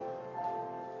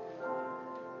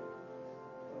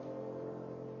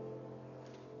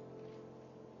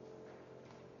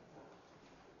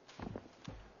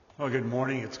Well, good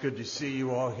morning. It's good to see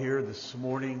you all here this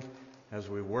morning as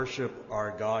we worship our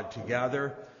God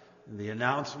together. The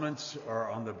announcements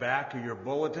are on the back of your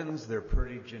bulletins. They're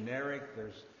pretty generic.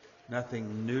 There's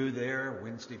nothing new there.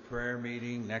 Wednesday prayer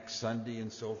meeting, next Sunday,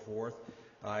 and so forth.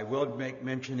 I will make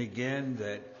mention again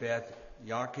that Beth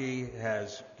Yaki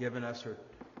has given us her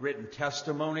written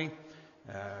testimony,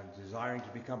 desiring to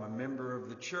become a member of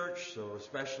the church. So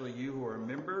especially you who are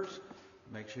members,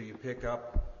 make sure you pick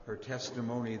up her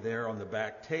testimony there on the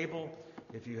back table.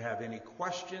 If you have any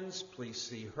questions, please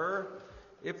see her.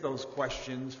 If those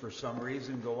questions for some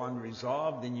reason go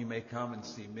unresolved, then you may come and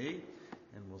see me,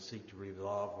 and we'll seek to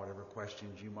resolve whatever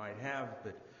questions you might have.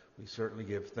 But we certainly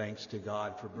give thanks to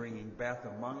God for bringing Beth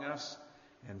among us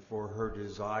and for her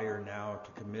desire now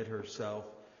to commit herself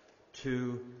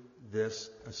to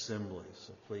this assembly.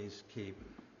 So please keep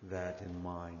that in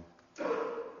mind.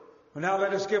 Well, now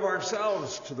let us give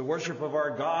ourselves to the worship of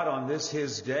our God on this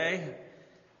His day.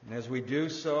 And as we do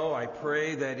so, I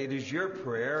pray that it is your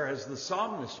prayer, as the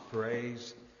psalmist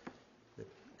prays, that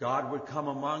God would come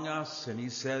among us. And he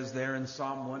says there in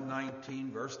Psalm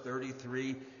 119, verse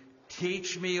 33,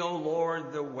 "Teach me, O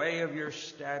Lord, the way of your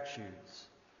statutes,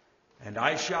 and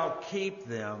I shall keep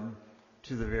them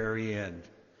to the very end."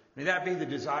 May that be the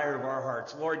desire of our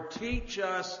hearts. Lord, teach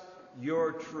us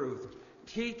your truth.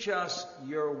 Teach us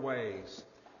your ways.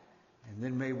 And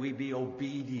then may we be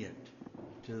obedient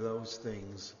to those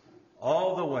things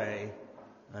all the way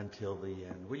until the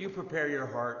end. Will you prepare your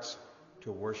hearts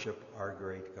to worship our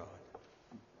great God?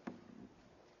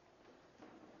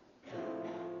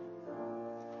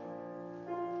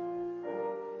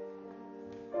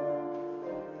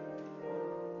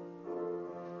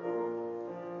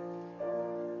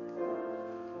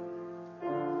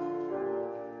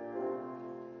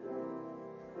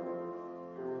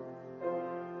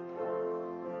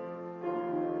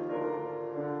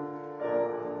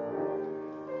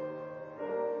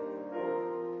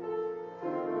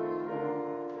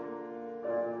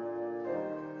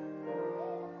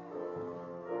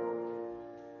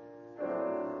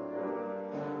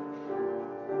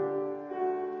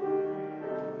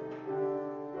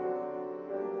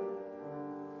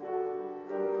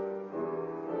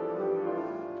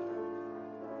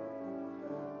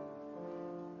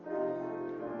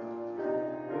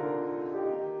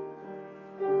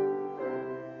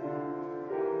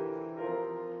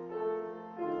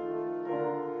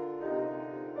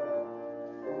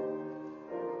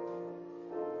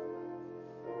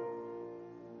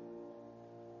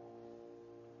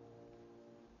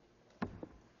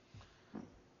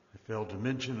 Failed to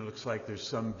mention, it looks like there's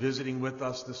some visiting with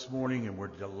us this morning, and we're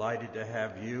delighted to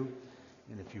have you.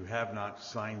 And if you have not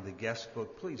signed the guest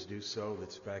book, please do so.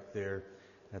 It's back there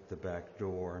at the back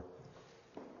door.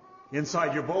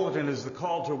 Inside your bulletin is the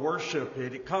call to worship.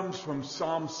 It comes from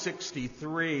Psalm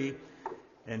 63.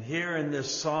 And here in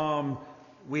this psalm,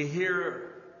 we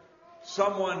hear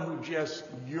someone who just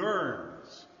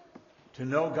yearns to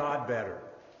know God better.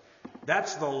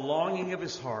 That's the longing of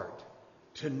his heart.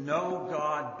 To know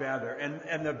God better.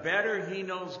 And the better he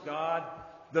knows God,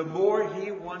 the more he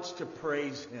wants to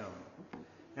praise him.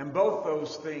 And both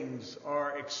those things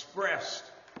are expressed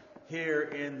here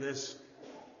in this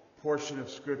portion of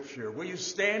Scripture. Will you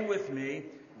stand with me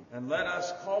and let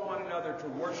us call one another to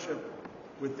worship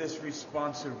with this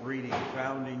responsive reading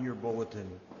found in your bulletin.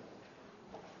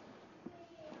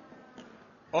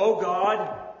 O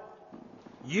God,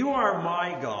 you are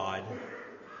my God.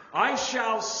 I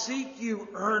shall seek you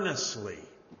earnestly.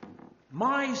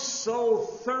 My soul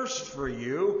thirsts for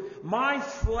you. My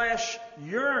flesh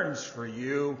yearns for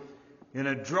you in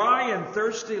a dry and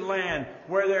thirsty land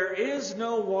where there is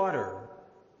no water.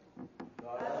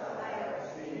 Thus I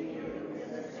have seen you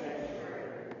in the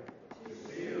sanctuary to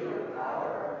see your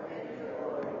power and your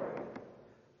glory.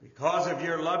 Because of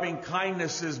your loving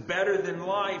kindness is better than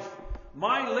life,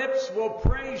 my lips will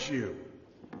praise you.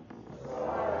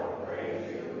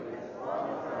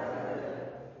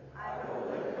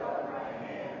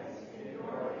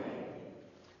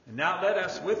 And now let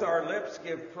us, with our lips,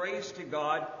 give praise to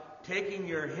God, taking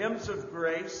your hymns of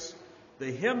grace,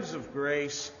 the hymns of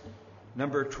grace,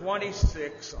 number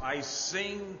 26, I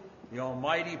Sing the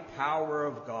Almighty Power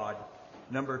of God,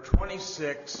 number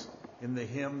 26 in the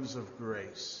hymns of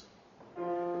grace.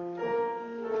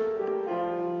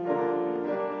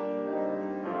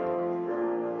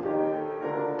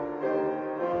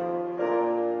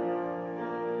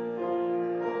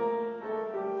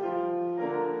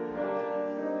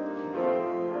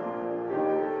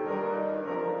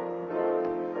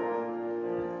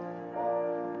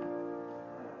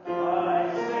 I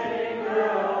sing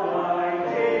the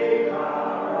Almighty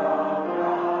power of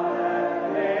God.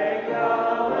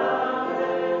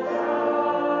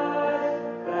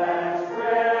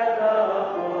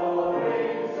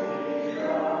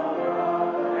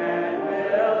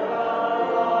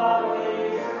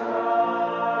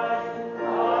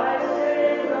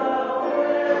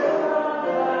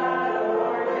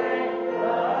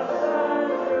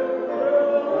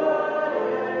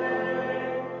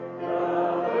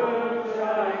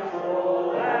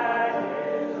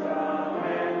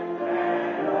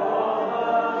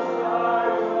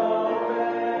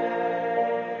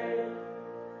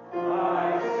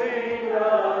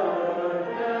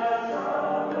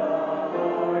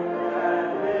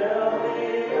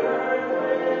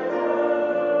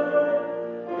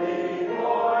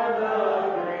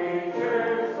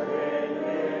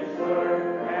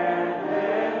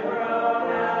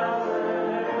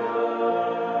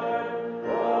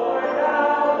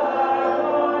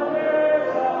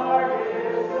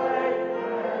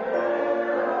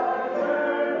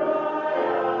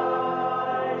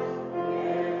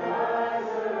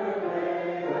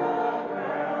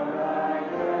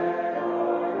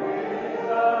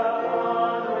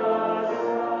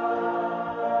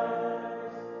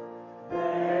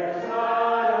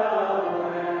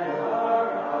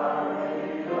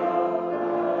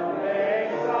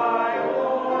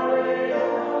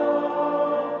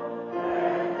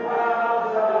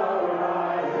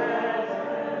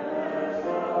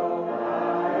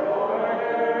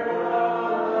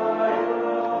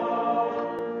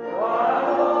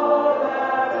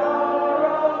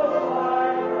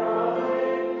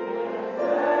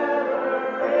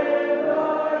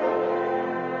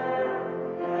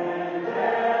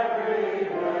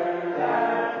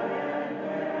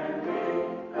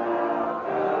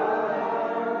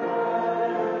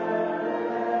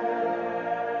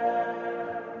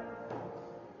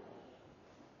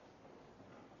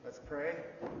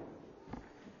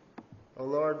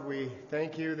 Lord, we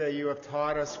thank you that you have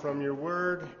taught us from your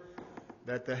word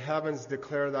that the heavens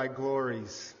declare thy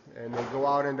glories, and they go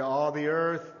out into all the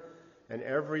earth, and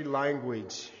every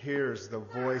language hears the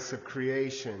voice of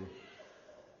creation,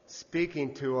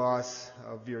 speaking to us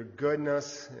of your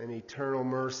goodness and eternal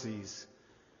mercies.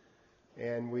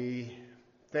 And we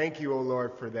thank you, O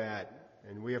Lord, for that.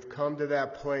 And we have come to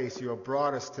that place. You have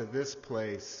brought us to this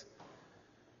place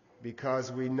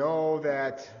because we know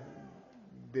that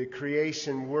the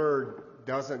creation word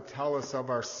doesn't tell us of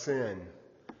our sin.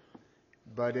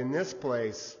 But in this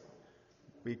place,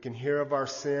 we can hear of our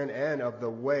sin and of the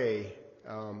way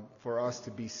for us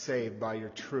to be saved by your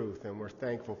truth. And we're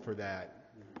thankful for that.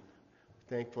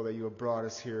 Thankful that you have brought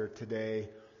us here today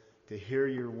to hear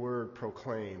your word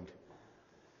proclaimed.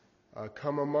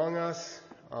 Come among us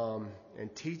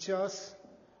and teach us,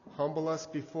 humble us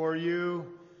before you,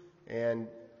 and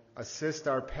assist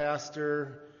our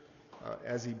pastor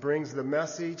as he brings the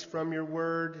message from your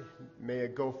word. May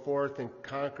it go forth and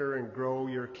conquer and grow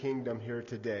your kingdom here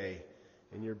today.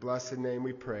 In your blessed name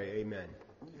we pray. Amen.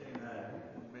 Amen.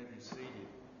 You may be seated.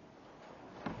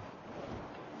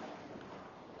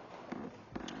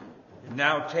 And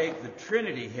now take the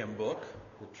Trinity hymn book.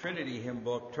 The Trinity hymn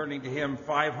book, turning to hymn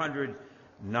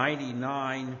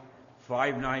 599,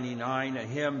 a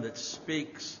hymn that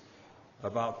speaks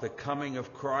about the coming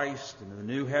of Christ and the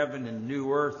new heaven and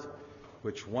new earth,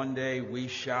 which one day we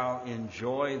shall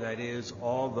enjoy, that is,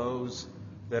 all those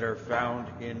that are found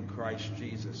in Christ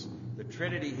Jesus. The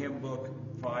Trinity hymn book,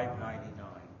 599.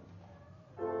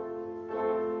 Amen.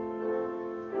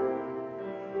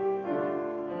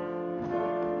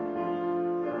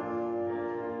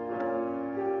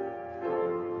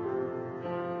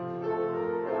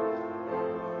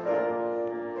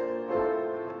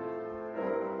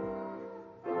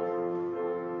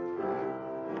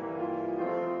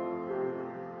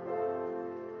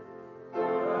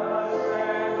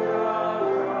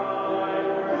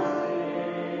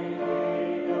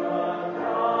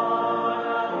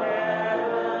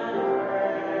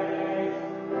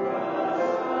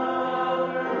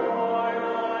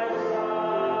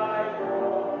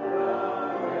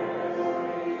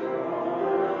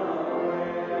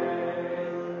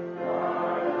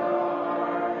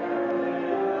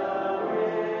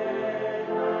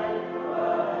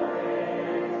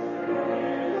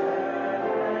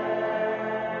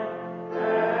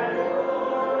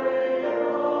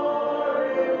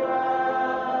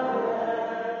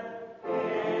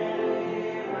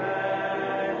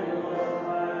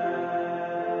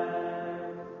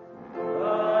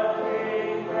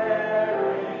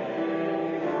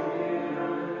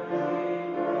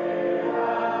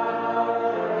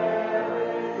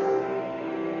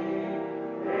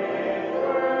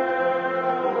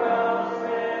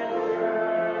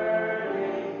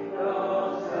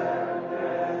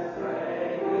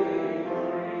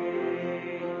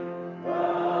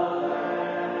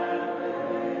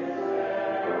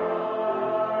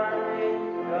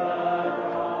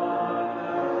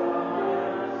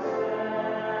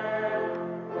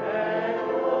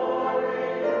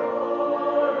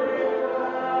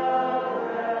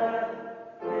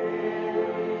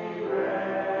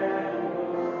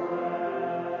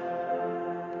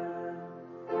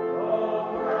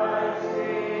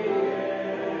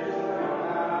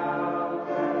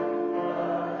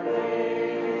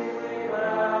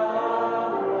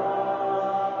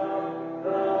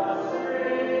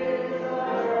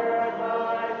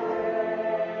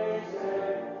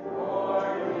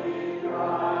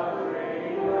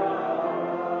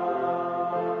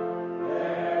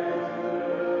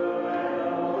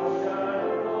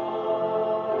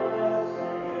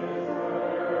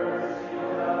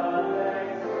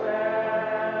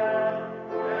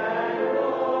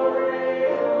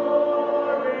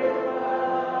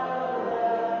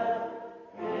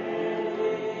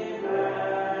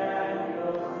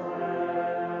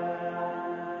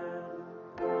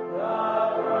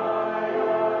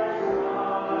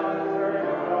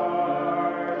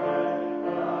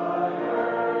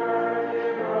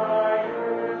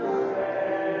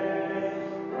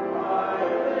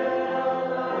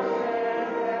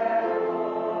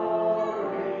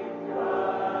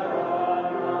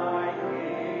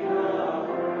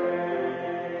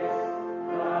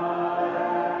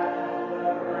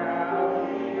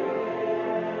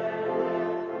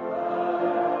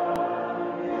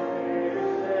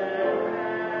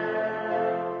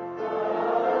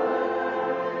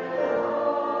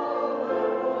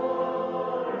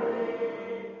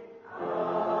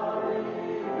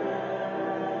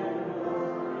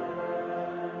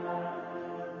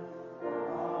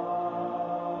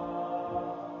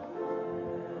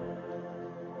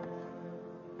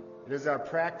 It is our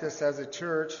practice as a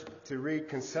church to read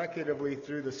consecutively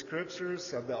through the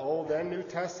scriptures of the Old and New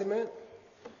Testament.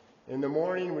 In the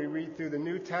morning, we read through the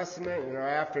New Testament. In our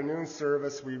afternoon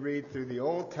service, we read through the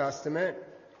Old Testament.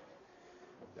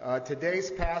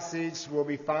 Today's passage will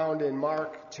be found in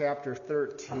Mark chapter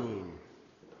 13.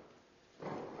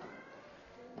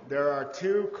 There are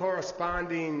two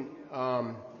corresponding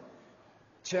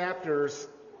chapters,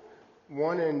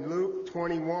 one in Luke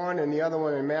 21 and the other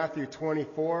one in Matthew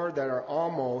 24, that are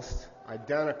almost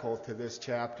identical to this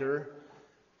chapter.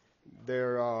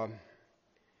 The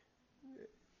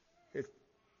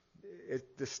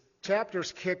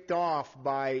chapter's kicked off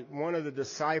by one of the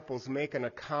disciples making a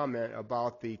comment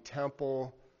about the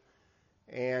temple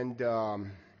and the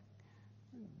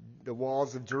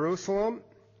walls of Jerusalem,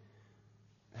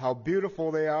 how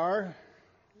beautiful they are.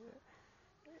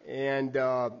 And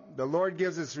the Lord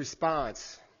gives his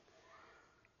response.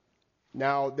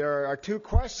 Now, there are two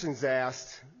questions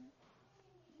asked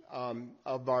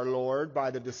of our Lord by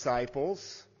the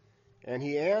disciples, and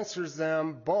he answers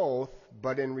them both,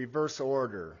 but in reverse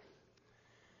order.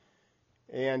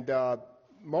 And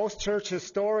most church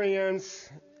historians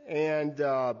and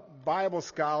Bible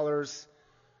scholars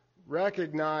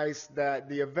recognize that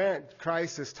the event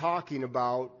Christ is talking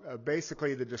about,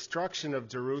 basically the destruction of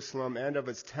Jerusalem and of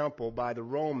its temple by the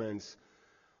Romans,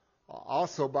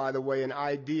 also, by the way, an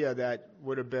idea that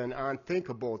would have been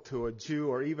unthinkable to a Jew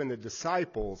or even the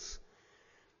disciples,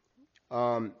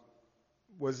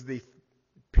 was the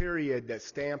period that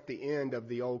stamped the end of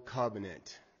the Old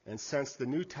Covenant. And since the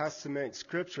New Testament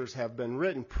scriptures have been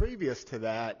written previous to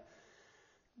that,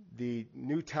 the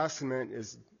New Testament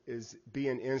is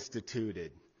being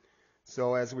instituted.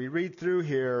 So as we read through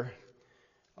here,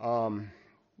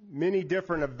 many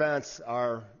different events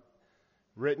are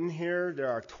written here. There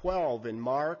are 12 in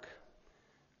Mark.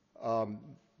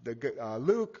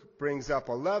 Luke brings up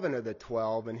 11 of the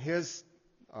 12 in his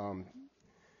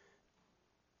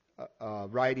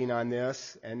writing on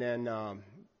this, and then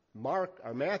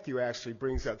Matthew actually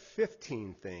brings up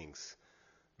 15 things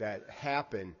that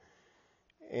happen.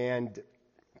 And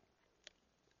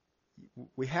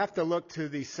we have to look to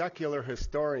the secular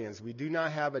historians. We do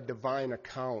not have a divine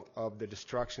account of the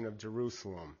destruction of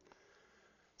Jerusalem.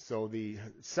 So the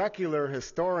secular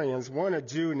historians, one a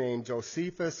Jew named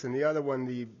Josephus and the other one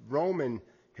the Roman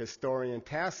historian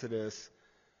Tacitus,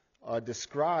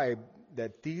 describe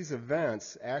that these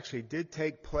events actually did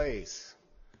take place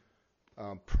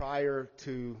prior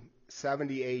to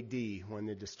 70 A.D. when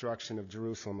the destruction of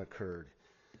Jerusalem occurred.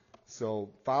 So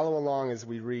follow along as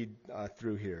we read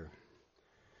through here.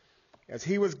 As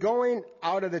he was going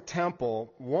out of the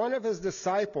temple, one of his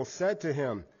disciples said to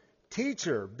him,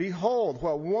 "Teacher, behold,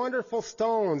 what wonderful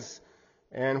stones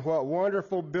and what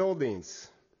wonderful buildings."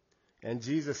 And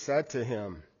Jesus said to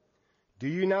him, "Do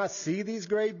you not see these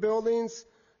great buildings?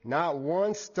 Not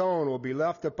one stone will be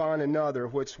left upon another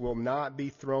which will not be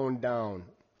thrown down."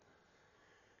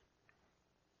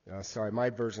 Sorry, my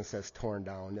version says torn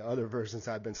down. The other versions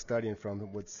I've been studying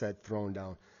from would said thrown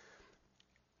down.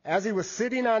 As he was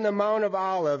sitting on the Mount of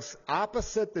Olives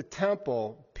opposite the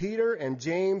temple, Peter,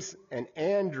 James, John,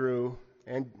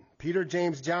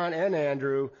 and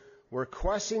Andrew were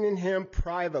questioning him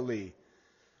privately.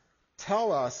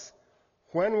 "Tell us,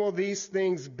 when will these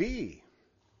things be?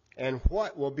 And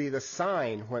what will be the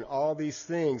sign when all these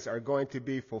things are going to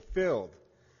be fulfilled?"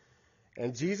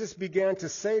 And Jesus began to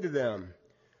say to them,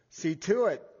 "See to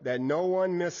it that no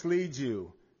one misleads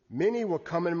you. Many will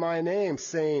come in my name,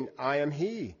 saying, 'I am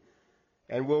he,'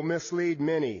 and will mislead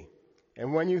many.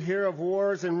 And when you hear of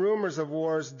wars and rumors of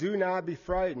wars, do not be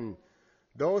frightened.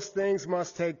 Those things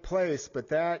must take place, but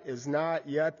that is not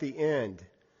yet the end.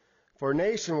 For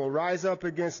nation will rise up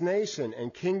against nation,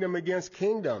 and kingdom against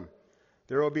kingdom.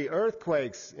 There will be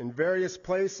earthquakes in various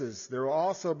places. There will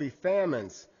also be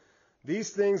famines. These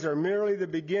things are merely the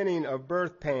beginning of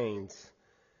birth pains.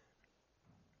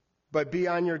 But be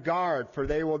on your guard, for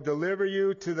they will deliver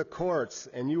you to the courts,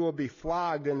 and you will be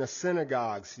flogged in the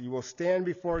synagogues. You will stand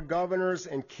before governors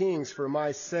and kings for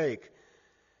my sake,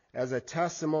 as a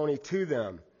testimony to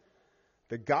them.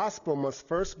 The gospel must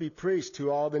first be preached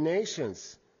to all the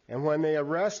nations. And when they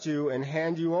arrest you and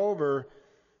hand you over,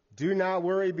 do not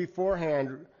worry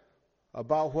beforehand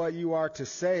about what you are to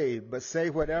say, but say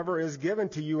whatever is given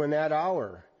to you in that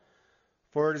hour.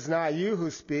 For it is not you who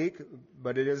speak,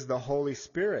 but it is the Holy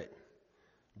Spirit.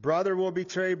 Brother will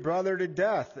betray brother to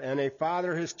death, and a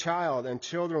father his child, and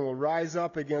children will rise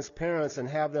up against parents and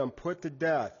have them put to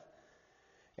death.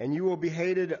 And you will be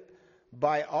hated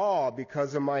by all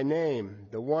because of my name.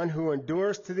 The one who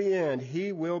endures to the end,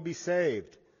 he will be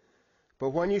saved. But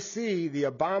when you see the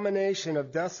abomination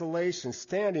of desolation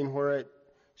standing where it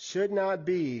should not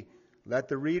be, let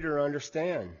the reader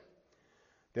understand.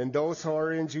 Then those who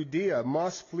are in Judea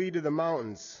must flee to the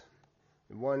mountains.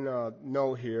 One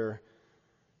note here,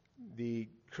 the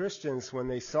Christians, when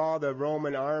they saw the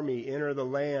Roman army enter the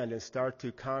land and start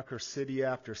to conquer city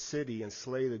after city and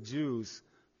slay the Jews,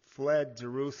 fled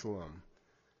Jerusalem.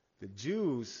 The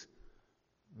Jews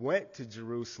went to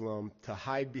Jerusalem to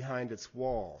hide behind its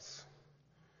walls.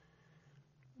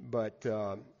 But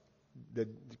the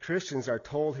Christians are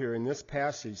told here in this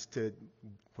passage to,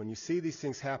 when you see these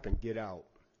things happen, get out.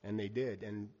 And they did,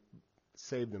 and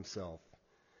saved themselves.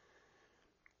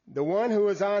 The one who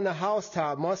is on the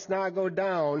housetop must not go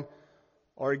down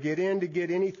or get in to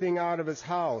get anything out of his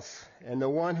house. And the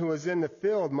one who is in the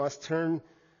field must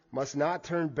not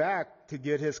turn back to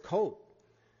get his coat.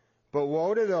 But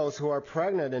woe to those who are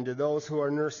pregnant and to those who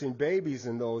are nursing babies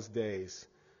in those days.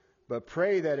 But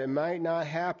pray that it might not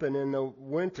happen in the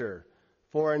winter.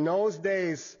 For in those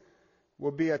days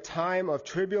will be a time of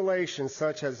tribulation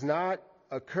such as not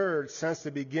occurred since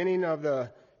the beginning of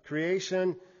the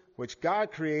creation which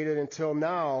God created until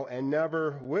now, and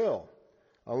never will.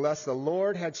 Unless the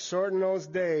Lord had shortened those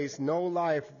days, no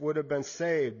life would have been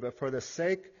saved. But for the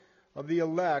sake of the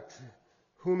elect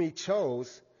whom he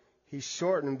chose, he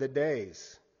shortened the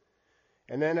days.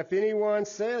 And then if anyone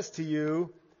says to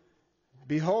you,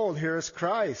 behold, here is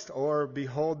Christ, or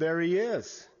behold, there he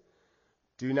is,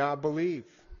 do not believe.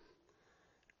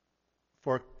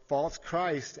 For false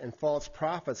Christ and false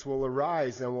prophets will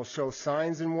arise and will show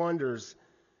signs and wonders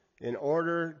in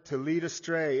order to lead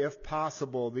astray, if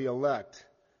possible, the elect.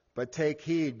 But take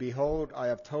heed, behold, I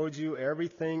have told you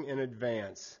everything in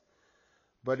advance.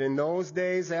 But in those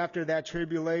days after that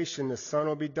tribulation, the sun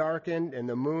will be darkened, and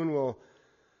the moon will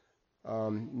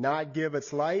not give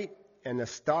its light, and the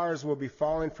stars will be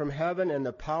falling from heaven, and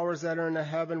the powers that are in the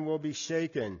heaven will be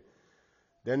shaken.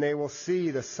 Then they will see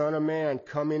the Son of Man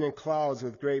coming in clouds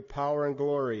with great power and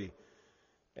glory.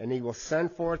 And he will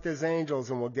send forth his angels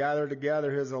and will gather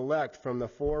together his elect from the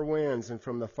four winds and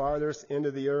from the farthest end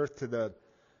of the earth to the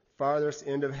farthest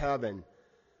end of heaven.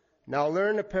 Now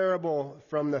learn the parable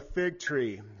from the fig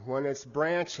tree. When its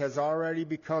branch has already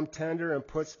become tender and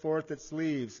puts forth its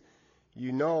leaves,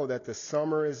 you know that the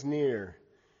summer is near.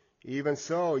 Even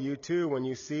so, you too, when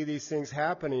you see these things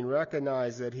happening,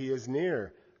 recognize that he is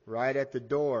near, right at the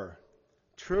door.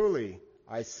 Truly,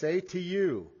 I say to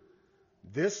you,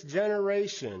 this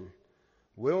generation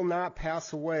will not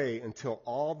pass away until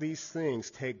all these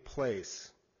things take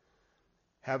place.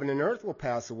 Heaven and earth will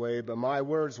pass away, but my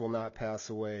words will not pass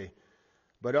away.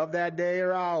 But of that day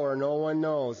or hour no one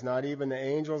knows, not even the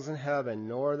angels in heaven,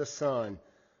 nor the Son,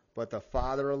 but the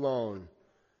Father alone.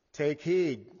 Take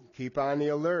heed, keep on the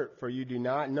alert, for you do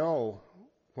not know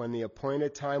when the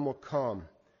appointed time will come.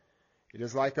 It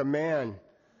is like a man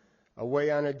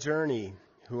away on a journey,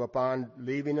 who upon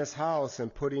leaving his house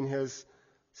and putting his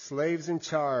slaves in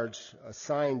charge,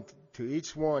 assigned to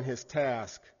each one his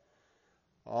task,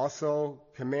 also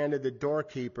commanded the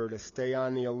doorkeeper to stay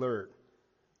on the alert.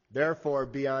 Therefore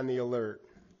be on the alert,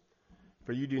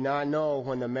 for you do not know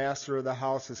when the master of the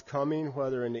house is coming,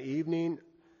 whether in the evening,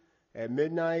 at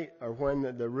midnight, or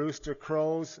when the rooster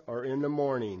crows, or in the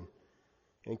morning,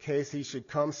 in case he should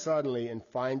come suddenly and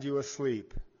find you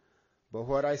asleep. But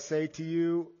what I say to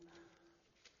you,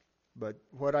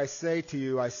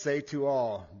 I say to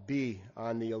all, be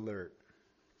on the alert.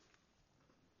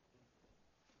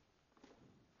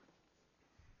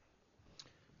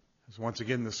 As once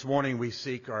again this morning we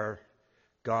seek our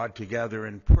God together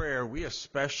in prayer, we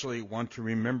especially want to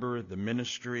remember the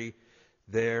ministry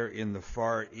there in the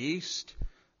Far East.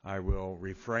 I will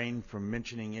refrain from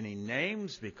mentioning any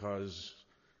names because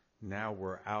now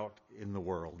we're out in the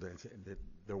world.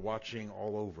 They're watching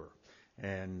all over.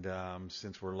 And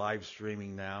since we're live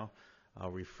streaming now,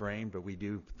 I'll refrain, but we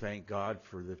do thank God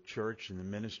for the church and the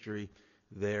ministry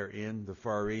there in the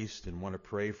Far East and want to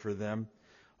pray for them.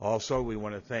 Also, we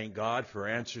want to thank God for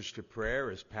answers to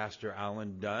prayer as Pastor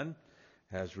Alan Dunn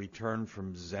has returned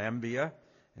from Zambia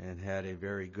and had a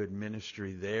very good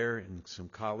ministry there in some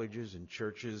colleges and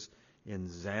churches in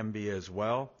Zambia as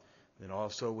well. And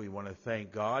also we want to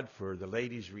thank God for the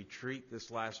ladies' retreat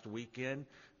this last weekend.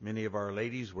 Many of our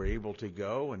ladies were able to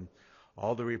go, and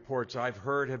all the reports I've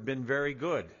heard have been very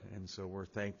good. And so we're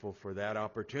thankful for that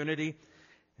opportunity.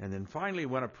 And then finally,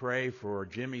 we want to pray for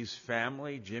Jimmy's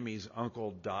family. Jimmy's uncle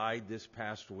died this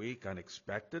past week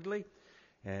unexpectedly,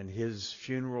 and his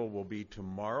funeral will be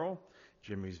tomorrow.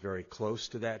 Jimmy's very close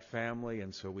to that family,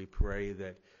 and so we pray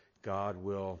that God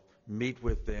will meet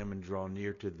with them and draw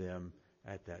near to them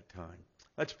at that time.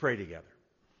 Let's pray together.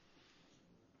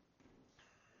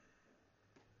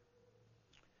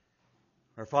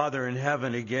 Our Father in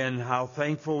heaven, again, how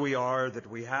thankful we are that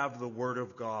we have the Word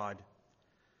of God.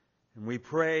 And we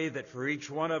pray that for each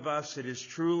one of us it is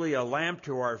truly a lamp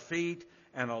to our feet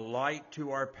and a light to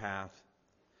our path.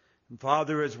 And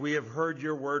Father, as we have heard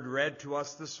your Word read to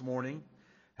us this morning,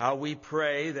 how we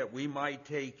pray that we might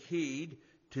take heed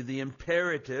to the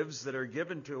imperatives that are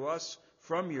given to us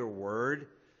from your Word,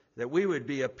 that we would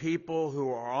be a people who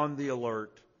are on the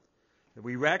alert, that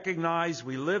we recognize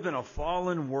we live in a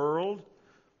fallen world.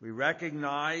 We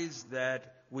recognize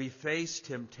that we face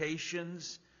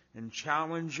temptations and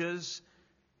challenges.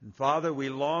 And Father, we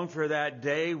long for that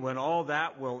day when all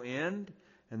that will end.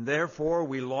 And therefore,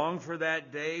 we long for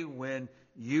that day when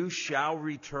you shall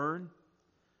return.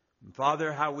 And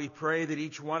Father, how we pray that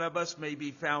each one of us may be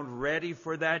found ready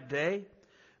for that day.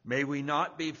 May we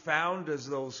not be found as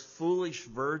those foolish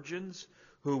virgins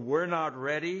who were not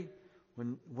ready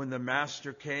when the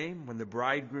Master came, when the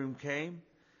bridegroom came.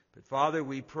 But Father,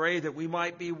 we pray that we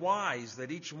might be wise, that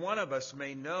each one of us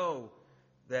may know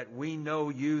that we know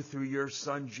you through your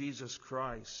Son, Jesus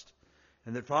Christ.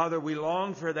 And that, Father, we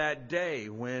long for that day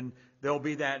when there'll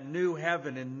be that new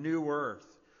heaven and new earth,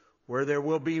 where there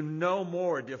will be no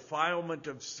more defilement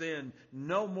of sin,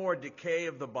 no more decay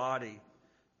of the body,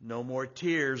 no more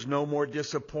tears, no more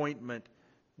disappointment,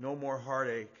 no more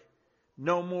heartache,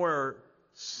 no more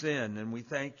sin. And we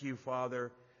thank you,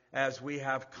 Father, as we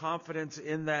have confidence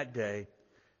in that day,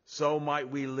 so might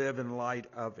we live in light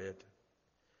of it.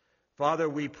 Father,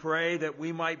 we pray that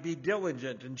we might be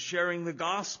diligent in sharing the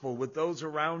gospel with those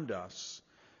around us,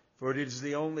 for it is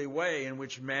the only way in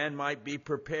which man might be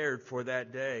prepared for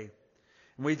that day.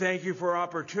 And we thank you for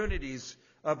opportunities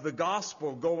of the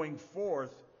gospel going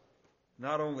forth,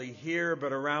 not only here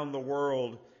but around the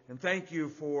world. And thank you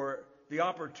for the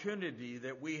opportunity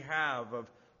that we have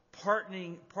of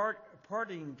parting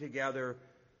together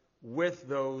with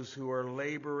those who are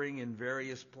laboring in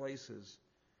various places.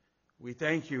 We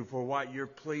thank you for what you're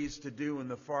pleased to do in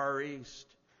the Far East.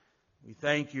 We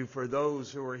thank you for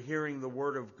those who are hearing the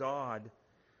Word of God.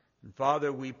 And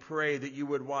Father, we pray that you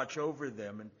would watch over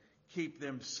them and keep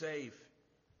them safe.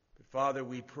 But Father,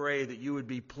 we pray that you would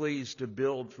be pleased to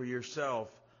build for yourself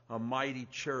a mighty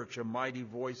church, a mighty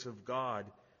voice of God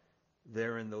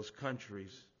there in those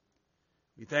countries.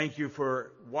 We thank you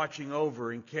for watching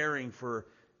over and caring for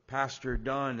Pastor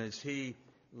Dunn as he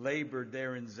labored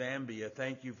there in Zambia.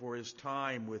 Thank you for his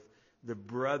time with the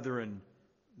brethren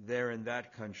there in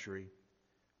that country.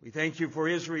 We thank you for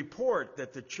his report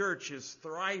that the church is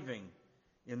thriving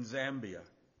in Zambia.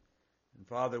 And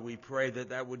Father, we pray that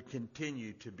that would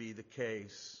continue to be the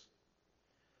case.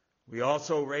 We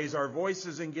also raise our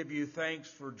voices and give you thanks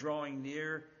for drawing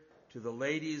near to the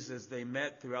ladies as they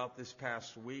met throughout this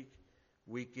past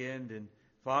weekend. And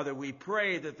Father, we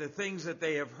pray that the things that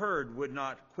they have heard would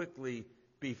not quickly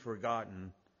be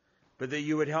forgotten, but that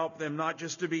you would help them not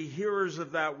just to be hearers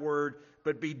of that word,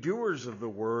 but be doers of the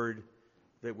word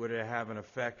that would have an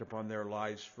effect upon their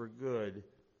lives for good.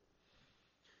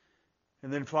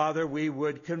 And then, Father, we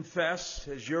would confess,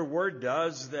 as your word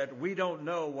does, that we don't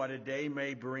know what a day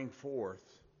may bring forth.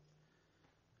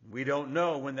 We don't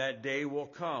know when that day will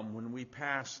come, when we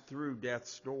pass through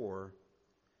death's door.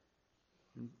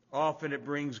 And often it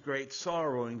brings great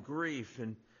sorrow and grief.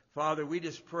 And Father, we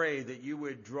just pray that you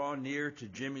would draw near to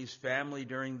Jimmy's family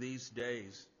during these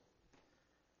days.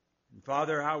 And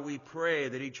Father, how we pray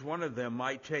that each one of them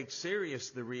might take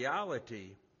serious the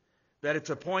reality that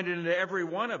it's appointed into every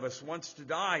one of us once to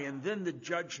die, and then the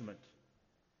judgment.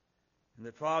 And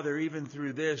that, Father, even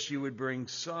through this, you would bring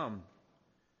some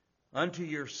unto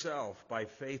yourself by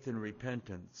faith and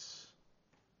repentance.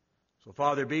 So,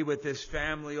 Father, be with this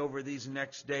family over these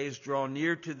next days. Draw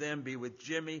near to them. Be with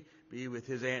Jimmy. Be with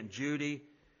his Aunt Judy.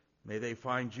 May they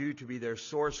find you to be their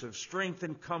source of strength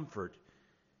and comfort,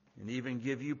 and even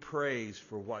give you praise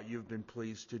for what you've been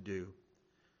pleased to do.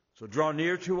 So draw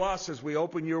near to us as we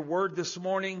open your word this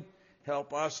morning.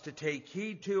 Help us to take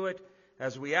heed to it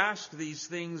as we ask these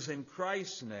things in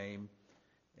Christ's name.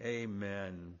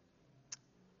 Amen.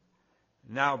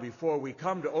 Now, before we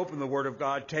come to open the Word of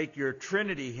God, take your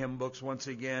Trinity hymn books once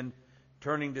again,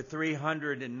 turning to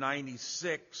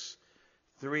 396.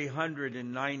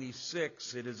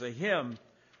 396. It is a hymn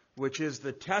which is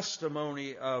the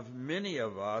testimony of many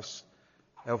of us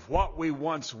of what we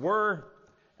once were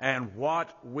and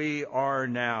what we are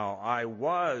now. I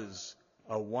was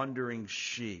a wandering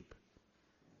sheep,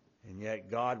 and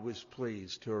yet God was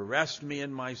pleased to arrest me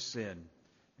in my sin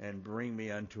and bring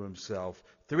me unto himself.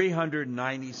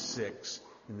 396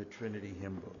 in the Trinity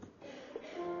hymn book.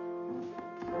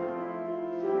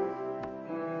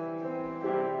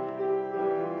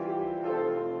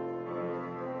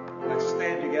 Let's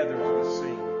stand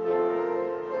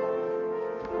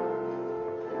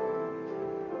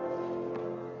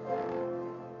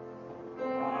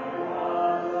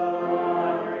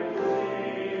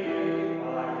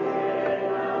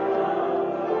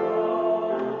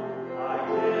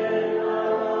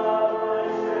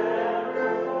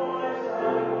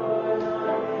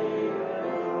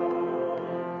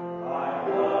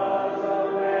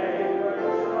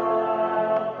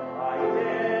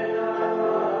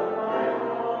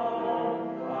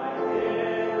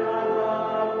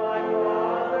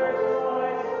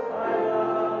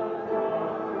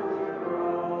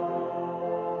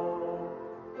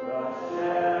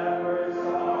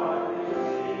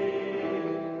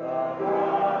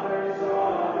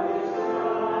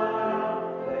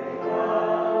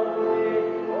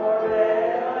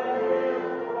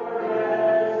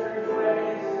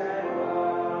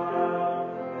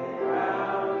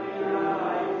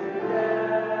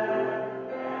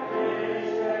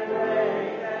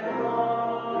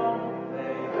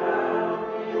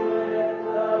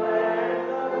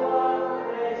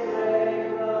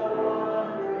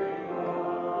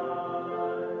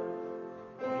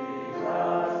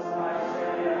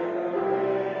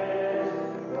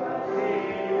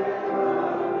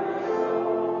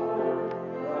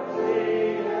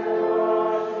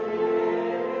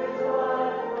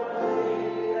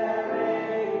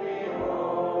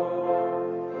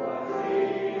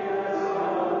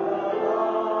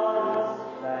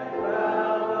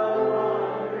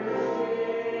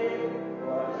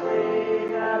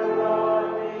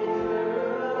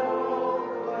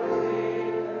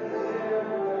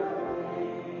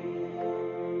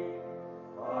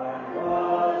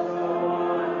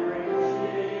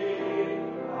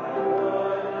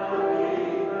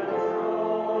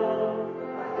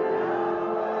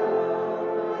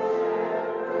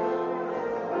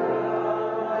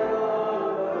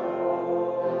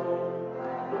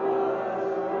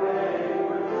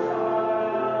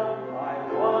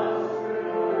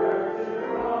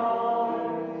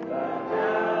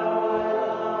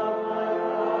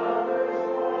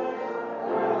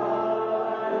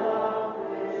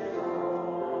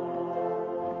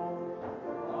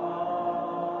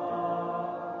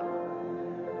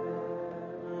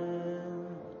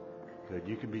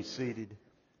can be seated.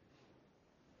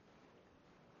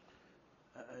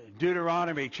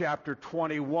 Deuteronomy chapter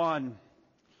 21.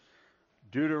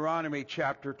 Deuteronomy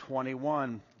chapter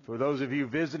 21. For those of you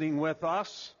visiting with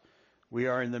us, we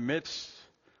are in the midst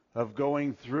of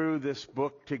going through this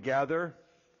book together.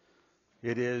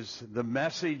 It is the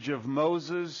message of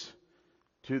Moses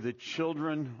to the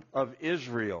children of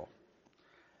Israel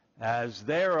as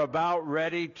they're about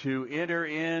ready to enter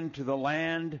into the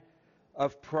land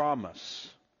of promise.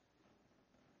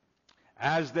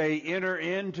 As they enter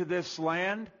into this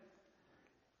land,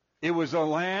 it was a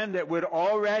land that would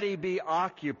already be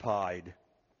occupied.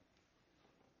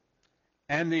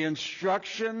 And the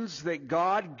instructions that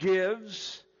God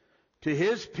gives to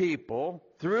His people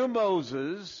through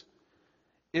Moses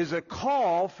is a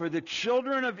call for the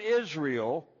children of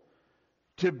Israel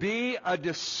to be a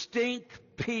distinct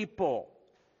people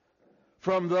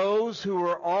from those who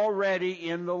are already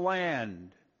in the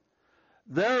land.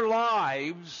 Their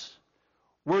lives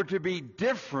were to be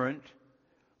different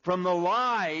from the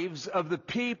lives of the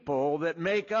people that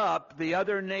make up the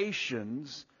other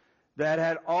nations that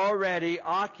had already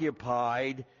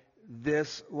occupied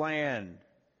this land.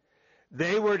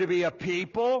 They were to be a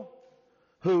people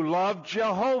who loved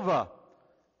Jehovah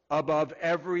above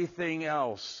everything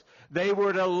else. They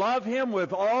were to love Him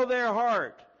with all their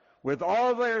heart, with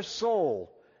all their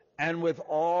soul, and with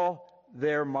all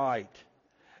their might.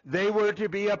 They were to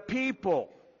be a people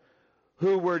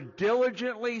who were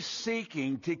diligently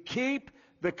seeking to keep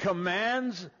the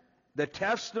commands, the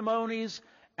testimonies,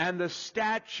 and the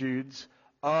statutes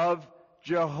of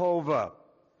Jehovah.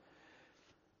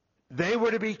 They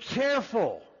were to be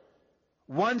careful,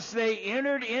 once they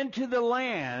entered into the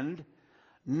land,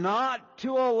 not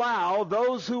to allow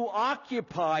those who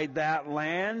occupied that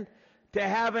land to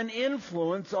have an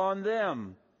influence on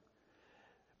them.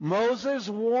 Moses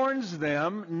warns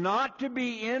them not to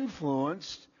be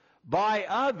influenced by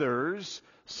others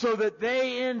so that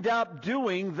they end up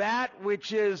doing that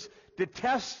which is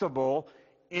detestable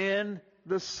in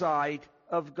the sight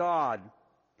of God.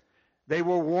 They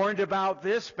were warned about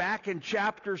this back in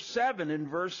chapter 7 in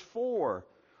verse 4,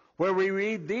 where we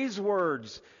read these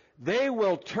words, "They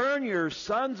will turn your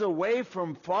sons away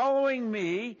from following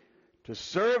me to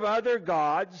serve other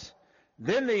gods.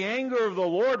 Then the anger of the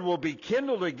Lord will be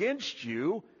kindled against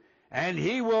you, and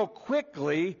He will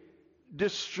quickly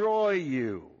destroy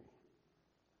you."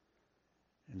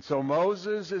 And so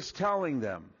Moses is telling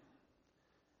them,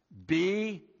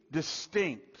 be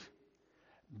distinct,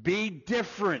 be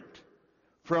different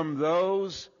from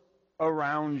those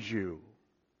around you.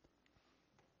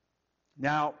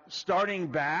 Now, starting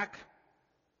back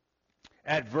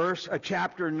at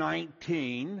chapter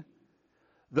 19,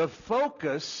 the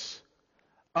focus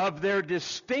of their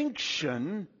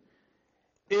distinction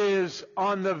is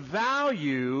on the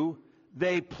value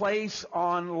they place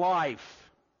on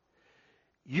life.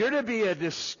 You're to be a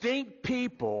distinct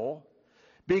people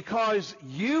because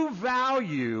you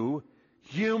value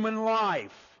human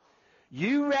life.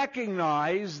 You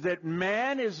recognize that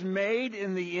man is made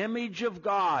in the image of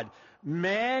God.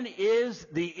 Man is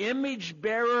the image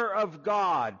bearer of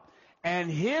God, and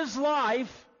his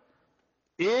life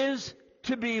is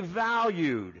to be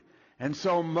valued. And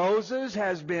so Moses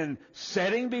has been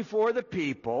setting before the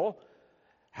people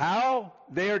how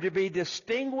they are to be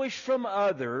distinguished from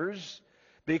others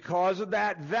because of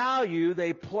that value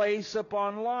they place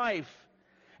upon life.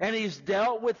 And he's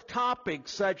dealt with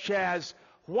topics such as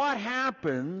what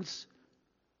happens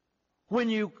when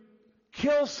you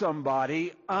kill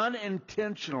somebody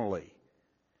unintentionally.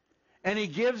 And he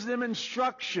gives them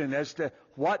instruction as to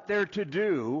what they're to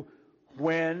do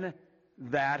when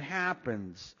that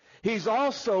happens. He's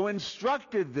also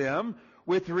instructed them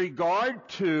with regard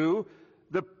to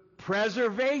the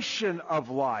preservation of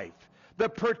life, the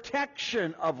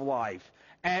protection of life,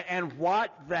 and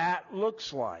what that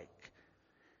looks like.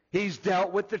 He's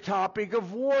dealt with the topic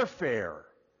of warfare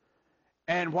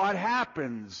and what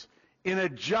happens in a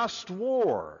just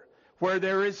war where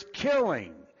there is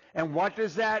killing. And what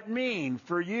does that mean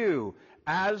for you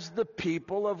as the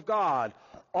people of God?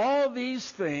 All these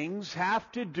things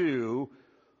have to do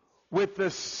with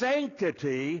the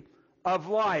sanctity of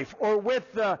life, or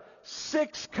with the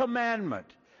sixth commandment.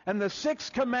 And the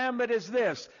sixth commandment is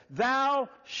this: thou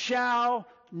shalt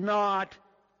not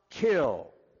kill.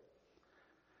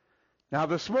 Now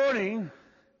this morning,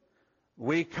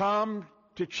 we come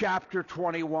to chapter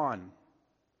 21.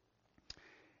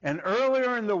 And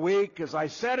earlier in the week, as I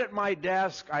sat at my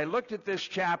desk, I looked at this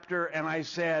chapter and I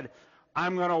said,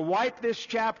 I'm going to wipe this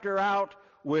chapter out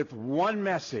with one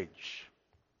message.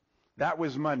 That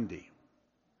was Monday.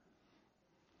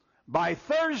 By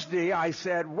Thursday, I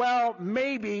said, well,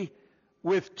 maybe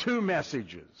with 2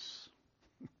 messages.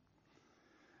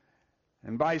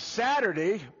 And by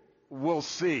Saturday, we'll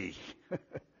see.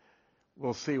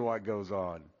 We'll see what goes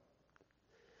on.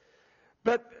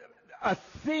 But a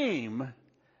theme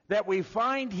that we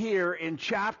find here in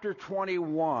chapter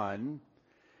 21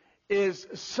 is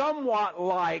somewhat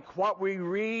like what we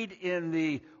read in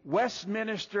the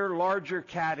Westminster Larger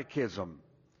Catechism.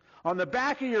 On the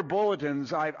back of your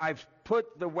bulletins, I've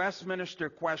put the Westminster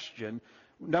question,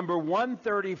 number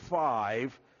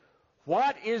 135,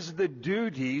 what is the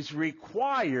duties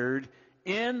required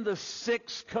in the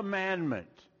 6th commandment?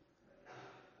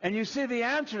 And you see the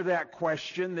answer to that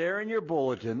question there in your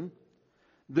bulletin.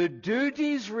 The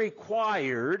duties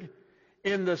required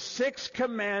in the 6th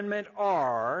commandment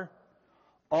are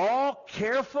all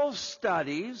careful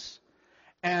studies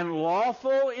and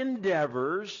lawful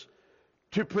endeavors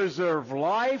to preserve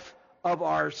life of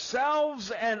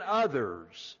ourselves and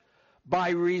others by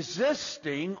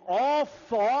resisting all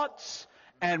thoughts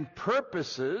and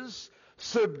purposes,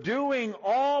 subduing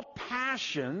all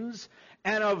passions,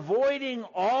 and avoiding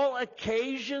all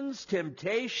occasions,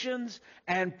 temptations,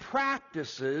 and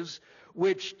practices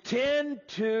which tend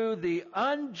to the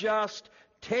unjust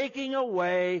taking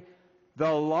away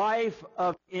the life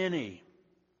of any,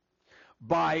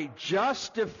 by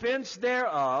just defense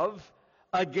thereof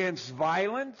against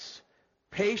violence,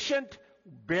 patient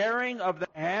bearing of the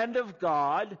hand of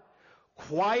God,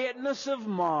 quietness of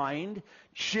mind,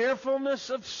 cheerfulness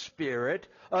of spirit,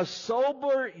 a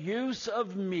sober use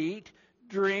of meat,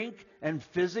 drink, and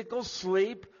physical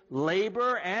sleep,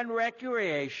 labor, and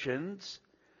recreations,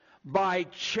 by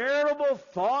charitable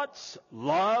thoughts,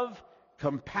 love,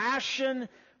 compassion,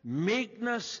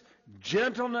 meekness,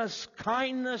 gentleness,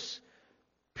 kindness,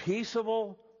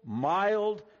 peaceable,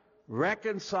 mild,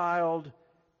 reconciled,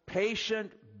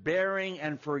 patient, bearing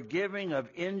and forgiving of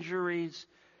injuries,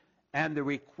 and the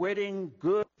requiting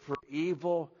good for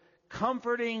evil,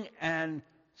 comforting and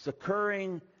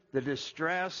succoring the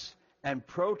distress, and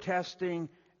protesting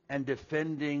and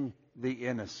defending the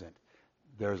innocent.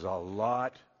 There's a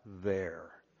lot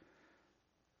there.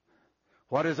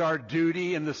 What is our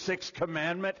duty in the 6th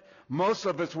commandment? Most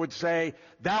of us would say,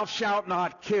 thou shalt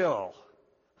not kill.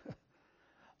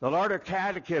 The Larger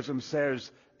Catechism says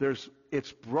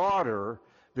it's broader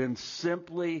than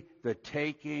simply the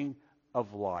taking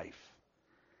of life.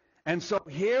 And so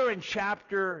here in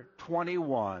chapter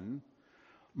 21,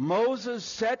 Moses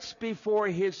sets before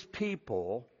his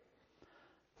people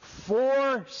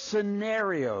 4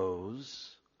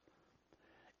 scenarios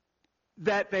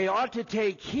that they ought to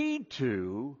take heed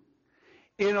to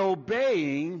in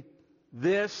obeying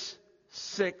this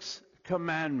 6th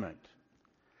commandment.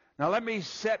 Now let me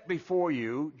set before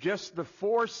you just the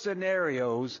 4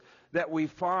 scenarios that we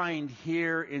find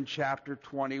here in chapter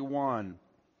 21.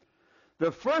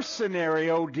 The first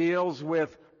scenario deals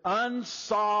with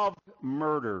unsolved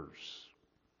murders,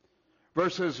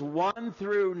 verses 1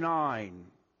 through 9.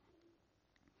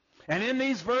 And in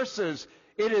these verses,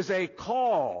 it is a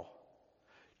call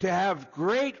to have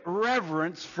great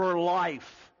reverence for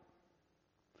life.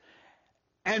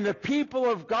 And the people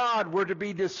of God were to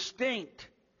be distinct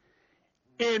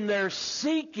in their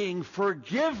seeking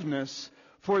forgiveness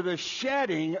for the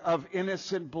shedding of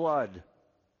innocent blood.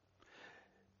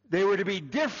 They were to be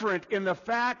different in the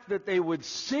fact that they would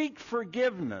seek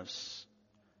forgiveness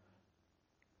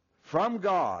from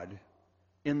God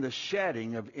in the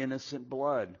shedding of innocent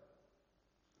blood.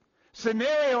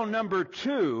 Scenario number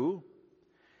 2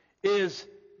 is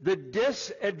the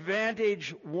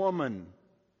disadvantaged woman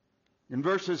in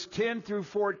verses 10 through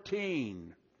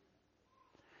 14.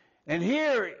 And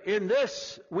here in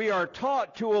this, we are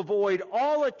taught to avoid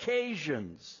all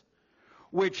occasions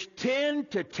which tend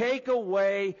to take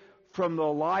away from the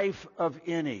life of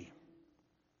any.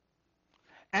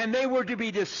 And they were to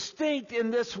be distinct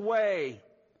in this way,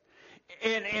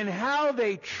 in how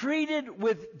they treated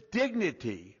with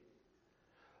dignity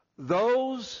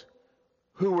those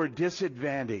who were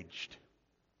disadvantaged.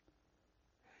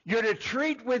 You're to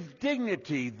treat with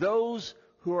dignity those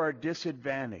who are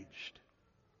disadvantaged.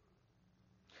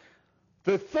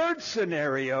 The third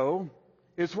scenario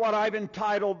is what I've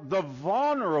entitled the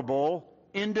vulnerable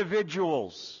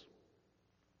individuals.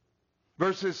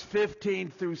 Verses 15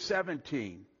 through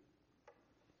 17.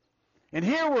 And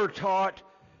here we're taught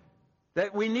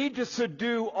that we need to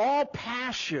subdue all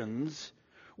passions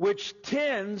which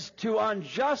tends to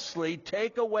unjustly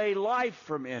take away life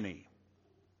from any.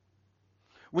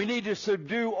 We need to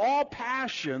subdue all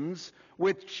passions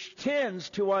which tends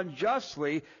to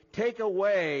unjustly take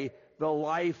away the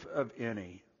life of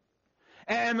any.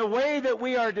 And the way that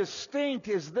we are distinct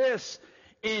is this: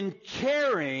 in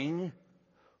caring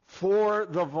for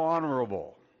the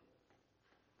vulnerable.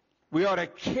 We ought to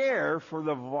care for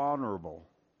the vulnerable.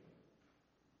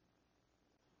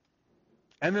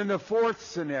 And then the fourth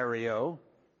scenario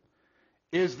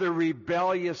is the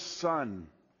rebellious son.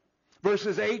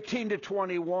 Verses 18 to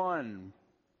 21.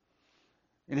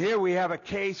 And here we have a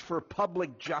case for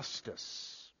public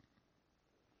justice.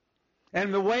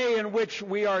 And the way in which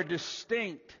we are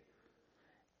distinct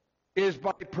is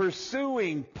by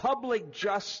pursuing public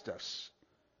justice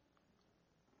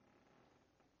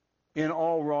in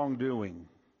all wrongdoing.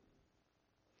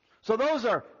 So those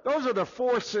are the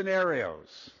four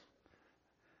scenarios.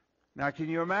 Now, can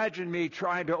you imagine me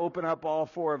trying to open up all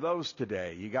four of those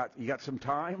today? You got some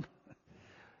time?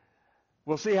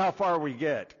 We'll see how far we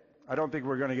get. I don't think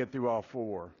we're going to get through all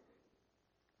four.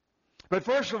 But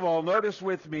first of all, notice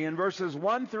with me in verses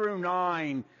 1 through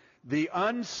 9, the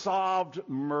unsolved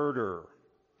murder.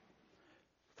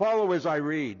 Follow as I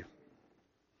read.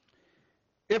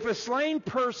 If a slain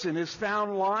person is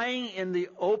found lying in the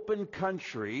open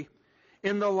country,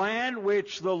 in the land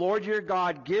which the Lord your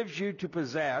God gives you to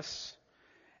possess,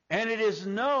 and it is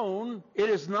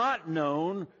not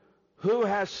known who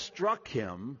has struck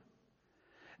him,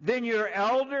 then your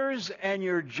elders and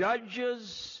your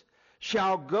judges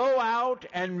shall go out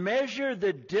and measure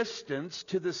the distance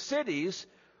to the cities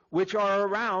which are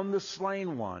around the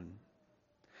slain one.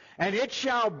 And it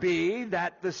shall be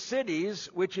that the cities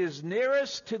which is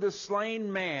nearest to the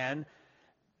slain man,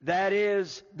 that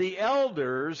is, the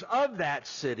elders of that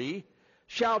city,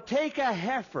 shall take a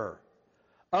heifer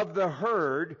of the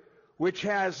herd which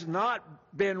has not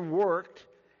been worked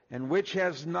and which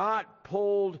has not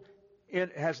pulled in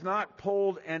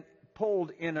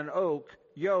an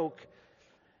yoke,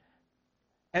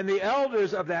 and the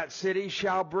elders of that city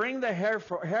shall bring the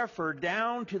heifer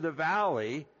down to the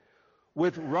valley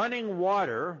with running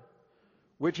water,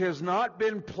 which has not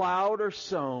been plowed or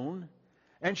sown,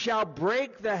 and shall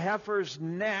break the heifer's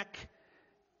neck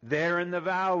there in the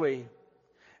valley.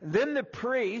 And then the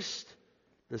priest,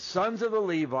 the sons of the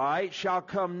Levite, shall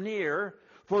come near,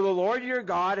 for the Lord your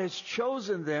God has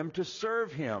chosen them to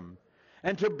serve him,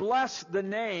 and to bless the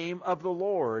name of the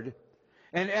Lord.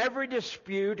 And every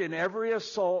dispute and every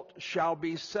assault shall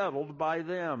be settled by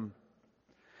them.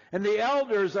 And the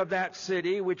elders of that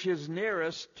city which is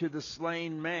nearest to the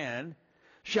slain man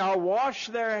shall wash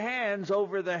their hands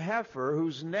over the heifer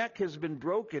whose neck has been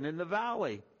broken in the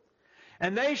valley.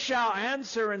 And they shall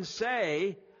answer and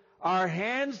say, Our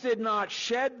hands did not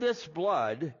shed this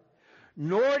blood,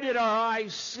 nor did our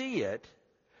eyes see it.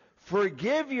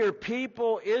 Forgive your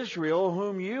people Israel,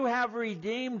 whom you have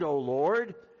redeemed, O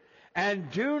Lord,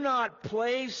 and do not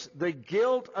place the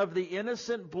guilt of the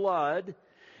innocent blood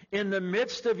in the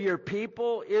midst of your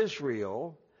people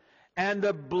Israel, and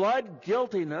the blood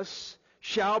guiltiness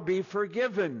shall be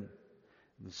forgiven.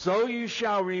 And so you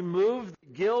shall remove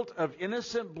the guilt of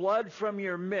innocent blood from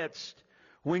your midst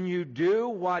when you do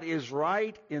what is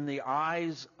right in the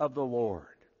eyes of the Lord.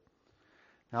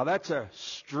 Now that's a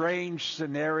strange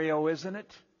scenario, isn't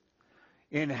it?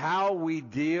 In how we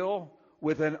deal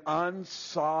with an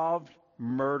unsolved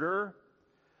murder.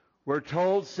 We're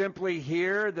told simply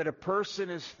here that a person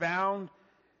is found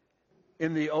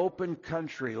in the open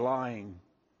country lying.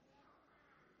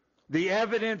 The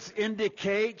evidence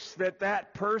indicates that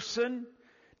that person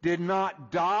did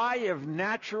not die of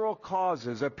natural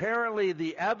causes. Apparently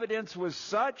the evidence was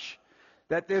such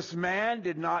that this man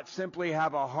did not simply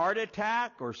have a heart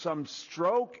attack or some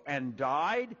stroke and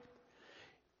died.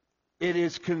 It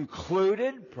is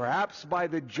concluded, perhaps by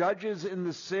the judges in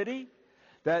the city,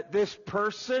 that this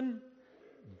person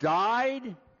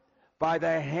died by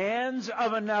the hands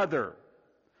of another.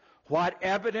 What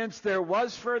evidence there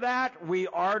was for that, we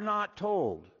are not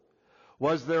told.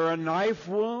 Was there a knife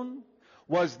wound?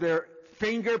 Was there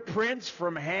fingerprints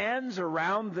from hands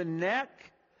around the neck?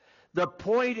 The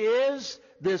point is,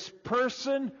 this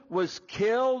person was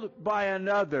killed by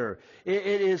another. It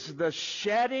is the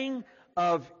shedding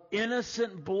of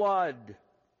innocent blood.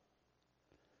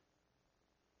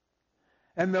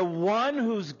 And the one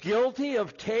who's guilty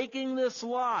of taking this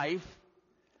life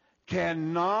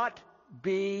cannot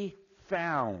be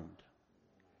found.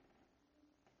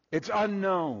 It's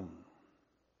unknown.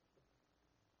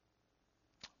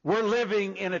 We're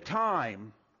living in a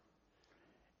time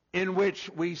in which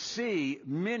we see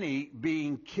many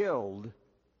being killed.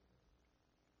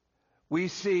 We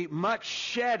see much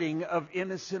shedding of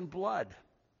innocent blood.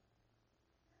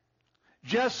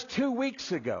 Just 2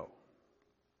 weeks ago,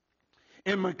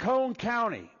 in Macomb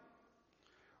County,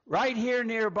 right here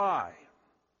nearby,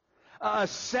 A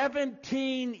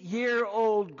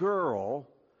 17-year-old girl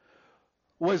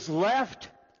was left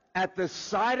at the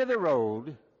side of the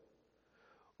road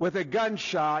with a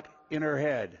gunshot in her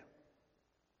head.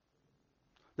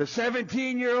 The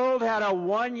 17-year-old had a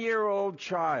 1-year-old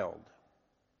child.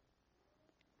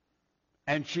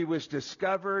 And she was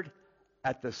discovered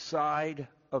at the side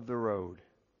of the road.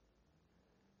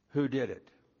 Who did it?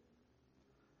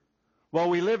 Well,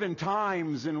 we live in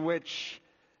times in which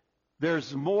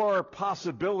there's more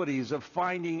possibilities of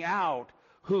finding out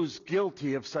who's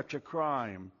guilty of such a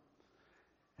crime.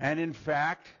 And in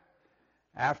fact,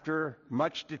 after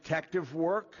much detective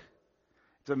work,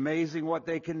 it's amazing what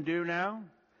they can do now.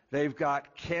 They've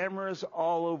got cameras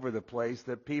all over the place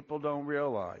that people don't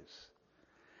realize.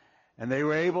 And they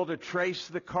were able to trace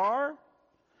the car.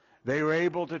 They were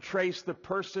able to trace the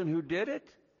person who did it.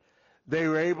 They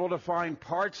were able to find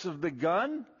parts of the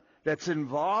gun that's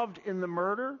involved in the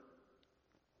murder.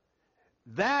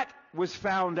 That was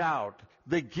found out.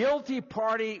 The guilty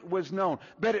party was known.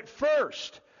 But at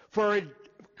first, for a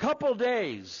couple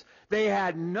days, they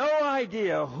had no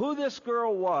idea who this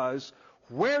girl was,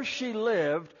 where she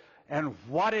lived, and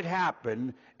what had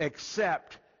happened,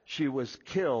 except she was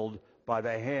killed by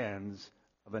the hands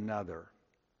of another.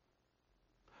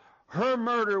 Her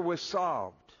murder was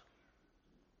solved.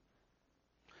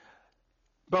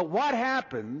 But what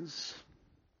happens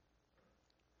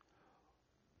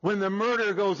when the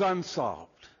murder goes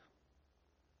unsolved?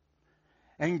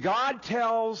 And God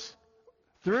tells,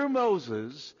 through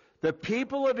Moses, the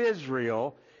people of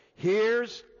Israel,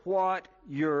 here's what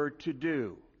you're to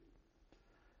do.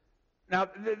 Now,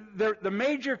 the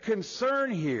major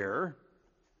concern here,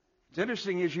 it's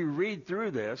interesting as you read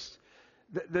through this,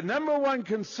 the number one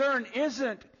concern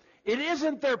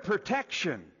isn't their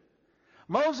protection.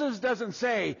 Moses doesn't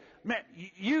say, man,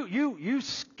 you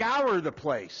scour the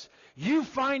place. You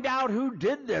find out who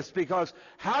did this, because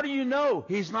how do you know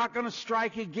he's not going to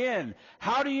strike again?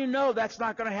 How do you know that's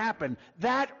not going to happen?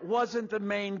 That wasn't the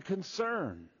main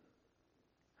concern.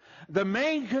 The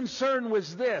main concern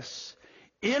was this: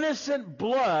 innocent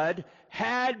blood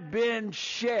had been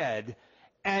shed,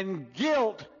 and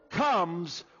guilt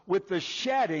comes with the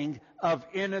shedding of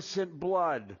innocent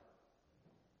blood.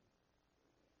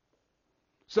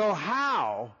 So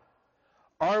how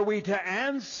are we to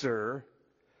answer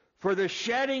for the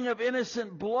shedding of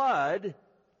innocent blood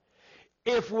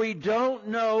if we don't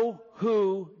know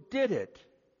who did it?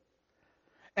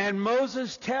 And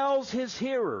Moses tells his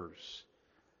hearers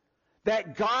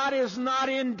that God is not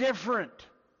indifferent.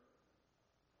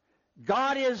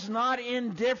 God is not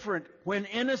indifferent when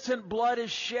innocent blood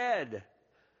is shed.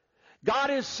 God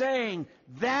is saying,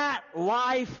 that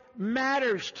life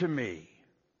matters to me.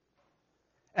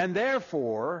 And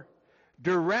therefore,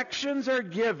 directions are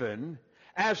given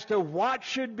as to what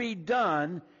should be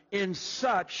done in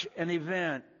such an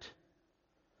event.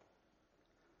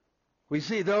 We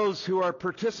see those who are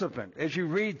participant. As you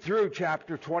read through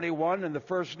chapter 21 and the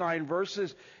first 9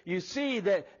 verses, you see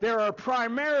that there are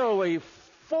primarily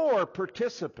 4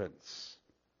 participants.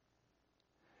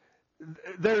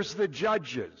 There's the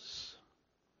judges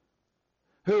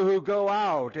who go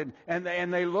out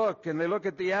and they look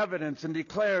at the evidence and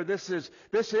declare this is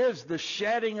the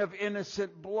shedding of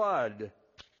innocent blood.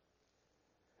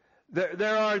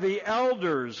 There are the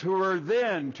elders who are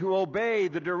then to obey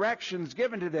the directions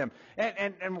given to them.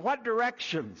 And what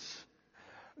directions?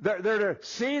 They're to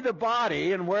see the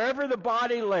body, and wherever the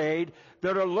body laid,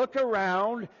 they're to look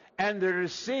around and they're to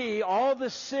see all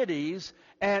the cities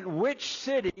and which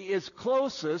city is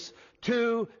closest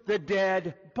to the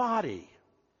dead body.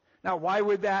 Now, why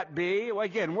would that be? Well,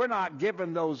 again, we're not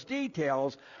given those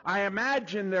details. I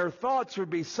imagine their thoughts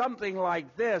would be something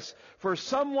like this. For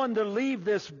someone to leave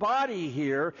this body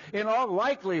here, in all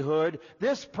likelihood,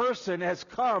 this person has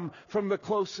come from the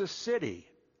closest city.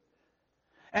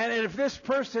 And if this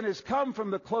person has come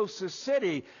from the closest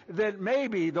city, then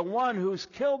maybe the one who's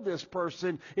killed this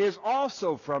person is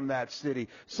also from that city.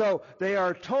 So they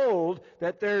are told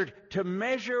that they're to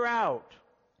measure out.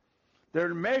 They're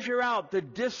to measure out the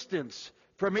distance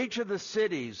from each of the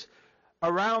cities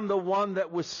around the one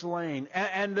that was slain.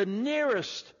 And the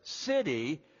nearest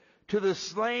city to the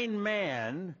slain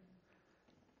man,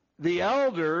 the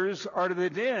elders are to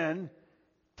then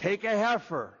take a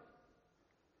heifer.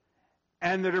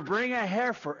 And they're to bring a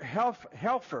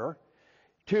heifer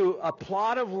to a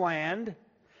plot of land.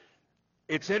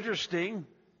 It's interesting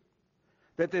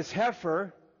that this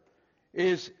heifer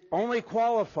is only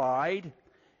qualified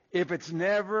if it's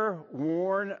never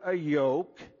worn a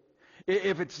yoke,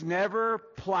 if it's never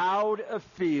plowed a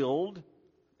field.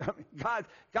 I mean,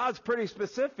 God's pretty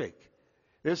specific.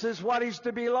 This is what he's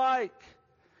to be like.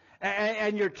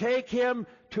 And you take him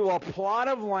to a plot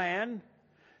of land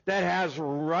that has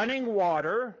running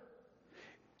water.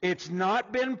 It's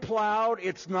not been plowed.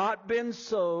 It's not been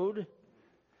sowed.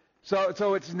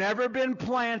 So it's never been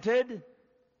planted.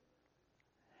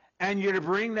 And you're to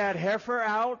bring that heifer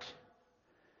out,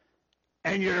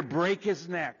 and you're to break his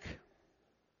neck.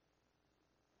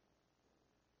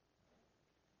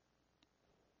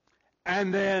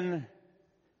 And then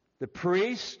the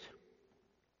priests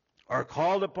are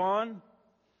called upon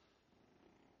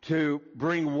to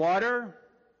bring water,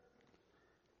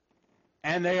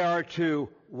 and they are to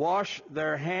wash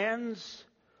their hands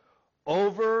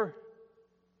over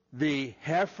the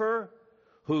heifer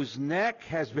whose neck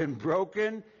has been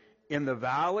broken in the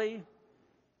valley,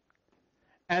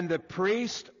 and the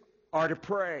priests are to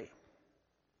pray.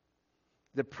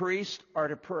 The priests are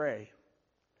to pray.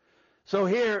 So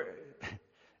here,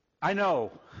 I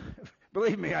know,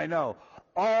 believe me, I know,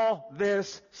 all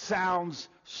this sounds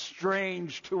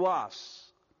strange to us.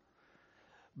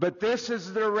 But this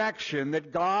is the direction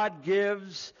that God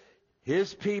gives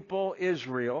his people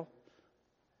Israel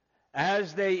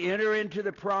as they enter into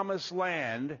the promised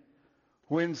land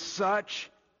when such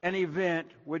an event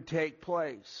would take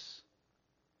place.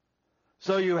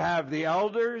 So you have the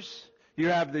elders, you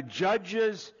have the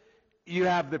judges, you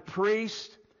have the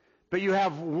priest, but you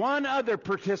have one other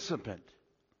participant.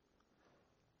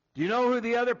 Do you know who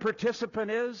the other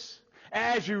participant is?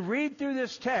 As you read through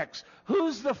this text,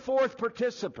 who's the fourth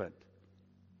participant?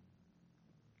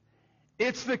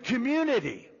 It's the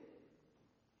community.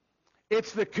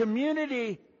 It's the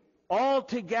community all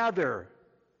together.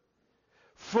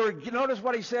 Notice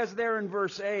what he says there in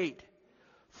verse 8.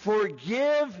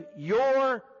 Forgive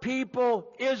your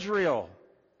people Israel.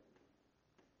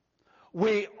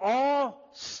 We all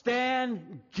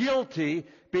stand guilty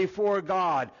before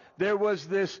God. There was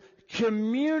this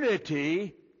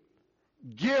community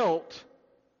guilt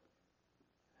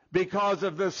because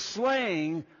of the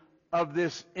slaying of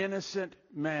this innocent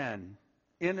man,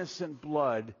 innocent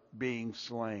blood being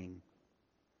slain.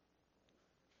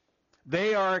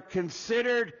 They are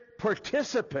considered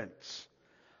participants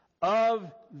of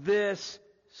this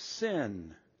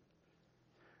sin.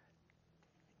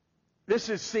 This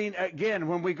is seen again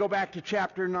when we go back to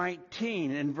chapter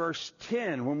 19 in verse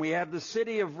 10, when we have the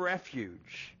city of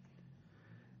refuge.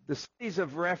 The cities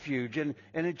of refuge. And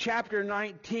in chapter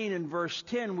 19 in verse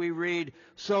 10 we read,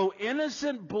 "So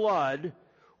innocent blood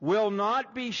will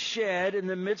not be shed in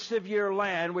the midst of your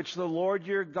land, which the Lord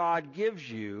your God gives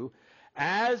you,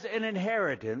 as an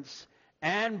inheritance,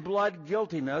 and blood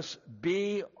guiltiness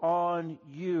be on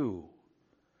you."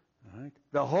 Right?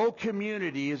 The whole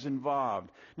community is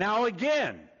involved. Now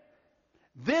again,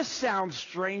 this sounds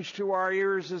strange to our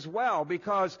ears as well,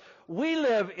 because we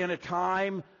live in a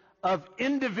time of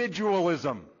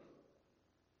individualism.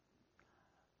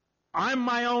 I'm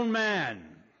my own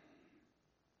man.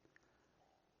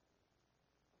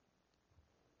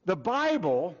 The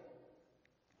Bible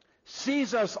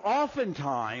sees us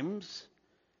oftentimes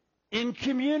in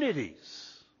communities.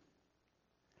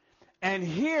 And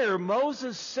here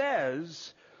Moses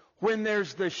says, when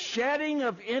there's the shedding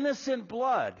of innocent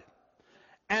blood,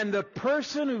 and the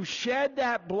person who shed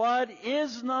that blood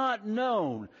is not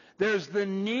known, there's the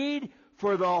need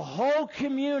for the whole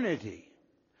community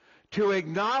to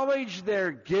acknowledge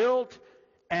their guilt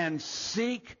and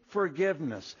seek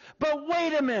forgiveness. But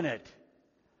wait a minute.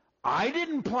 I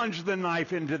didn't plunge the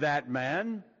knife into that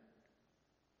man.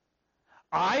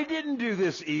 I didn't do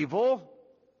this evil.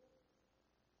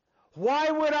 Why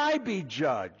would I be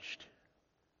judged?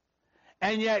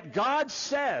 And yet God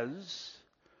says,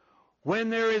 when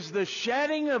there is the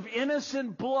shedding of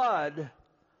innocent blood,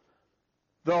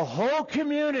 the whole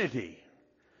community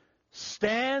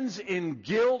stands in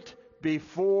guilt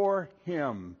before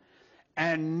him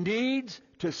and needs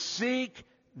to seek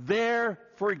their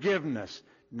forgiveness.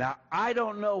 Now, I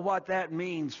don't know what that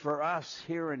means for us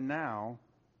here and now,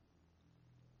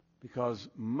 because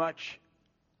much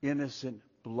innocent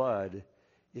blood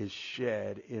is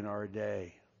shed in our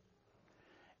day.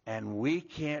 And we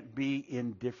can't be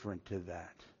indifferent to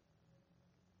that.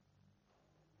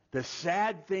 The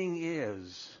sad thing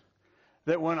is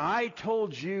that when I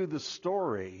told you the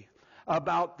story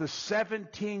about the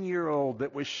 17-year-old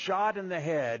that was shot in the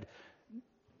head,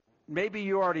 maybe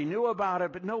you already knew about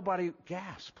it, but nobody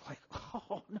gasped. Like,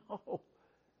 oh no.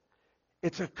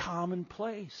 It's a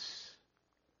commonplace.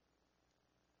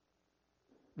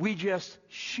 We just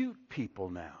shoot people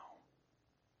now.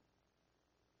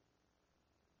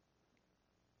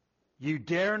 You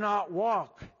dare not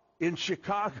walk in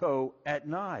Chicago at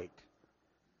night.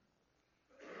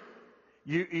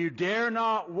 You dare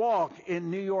not walk in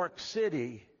New York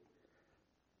City.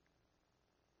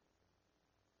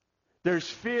 There's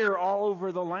fear all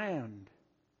over the land.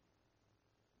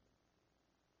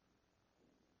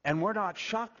 And we're not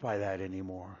shocked by that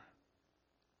anymore.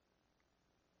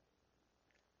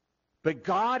 But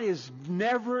God is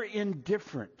never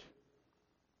indifferent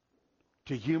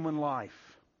to human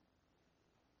life.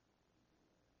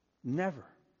 Never.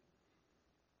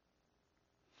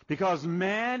 Because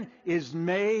man is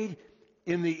made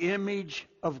in the image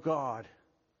of God.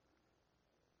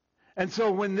 And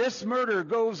so when this murder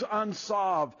goes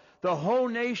unsolved, the whole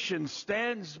nation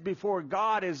stands before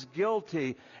God as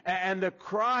guilty. And the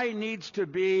cry needs to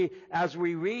be, as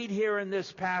we read here in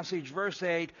this passage, verse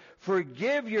 8,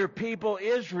 "Forgive your people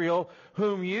Israel,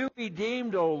 whom you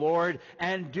redeemed, O Lord,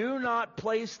 and do not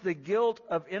place the guilt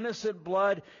of innocent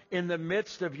blood in the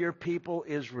midst of your people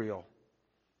Israel."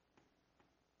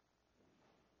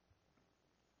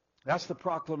 That's the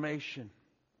proclamation.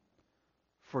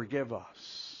 Forgive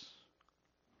us.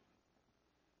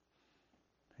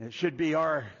 And it should be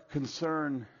our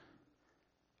concern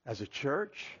as a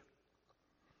church,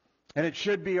 and it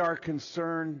should be our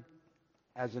concern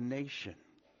as a nation.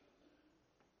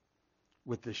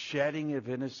 With the shedding of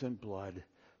innocent blood,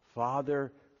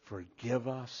 Father, forgive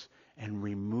us and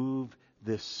remove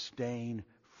this stain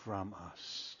from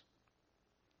us.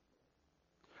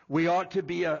 We ought to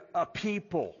be a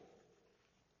people.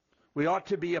 We ought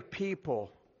to be a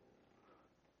people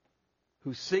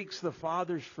who seeks the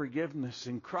Father's forgiveness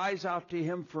and cries out to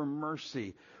Him for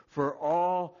mercy for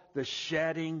all the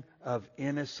shedding of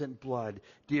innocent blood.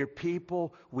 Dear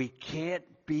people, we can't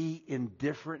be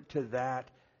indifferent to that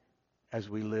as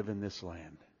we live in this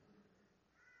land.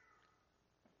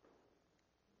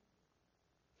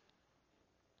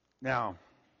 Now,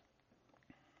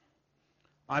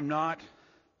 I'm not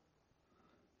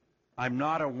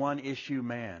a one-issue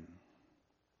man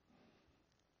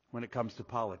when it comes to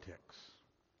politics.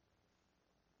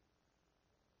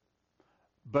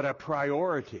 But a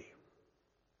priority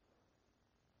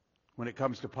when it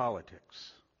comes to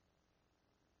politics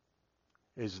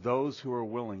is those who are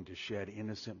willing to shed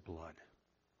innocent blood.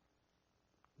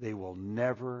 They will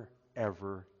never,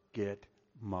 ever get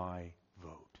my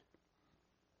vote.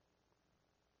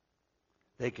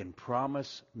 They can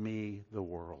promise me the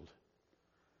world.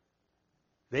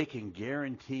 They can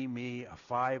guarantee me a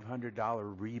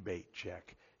 $500 rebate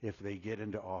check if they get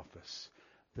into office.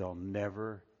 They'll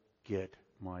never get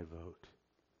my vote.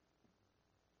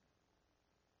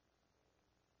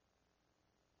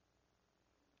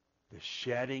 The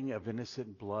shedding of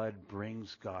innocent blood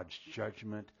brings God's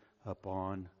judgment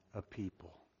upon a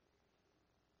people.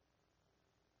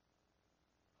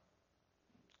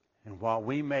 And while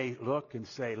we may look and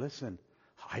say, listen,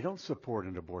 I don't support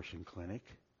an abortion clinic.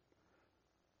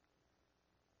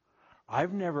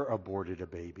 I've never aborted a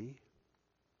baby.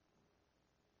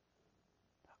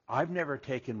 I've never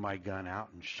taken my gun out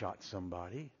and shot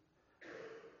somebody.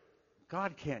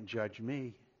 God can't judge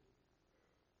me.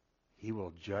 He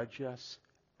will judge us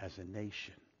as a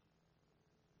nation.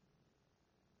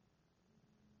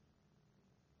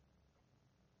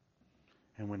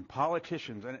 And when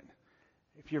politicians, and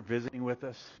if you're visiting with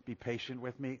us, be patient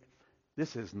with me.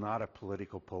 This is not a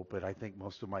political pulpit. I think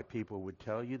most of my people would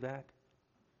tell you that.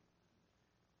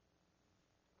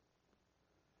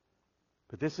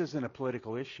 But this isn't a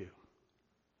political issue.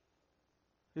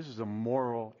 This is a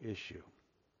moral issue.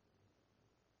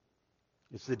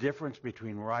 It's the difference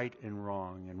between right and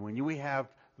wrong. And when we have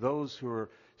those who are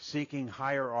seeking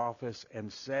higher office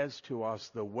and says to us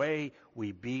the way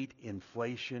we beat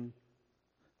inflation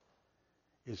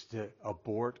is to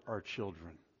abort our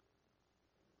children,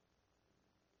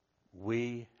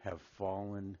 we have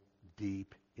fallen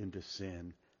deep into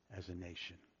sin as a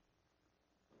nation.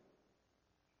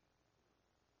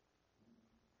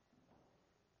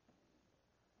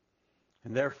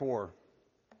 And therefore,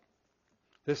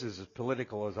 this is as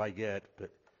political as I get, but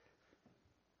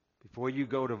before you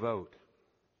go to vote,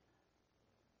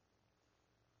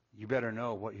 you better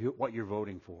know what you're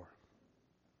voting for,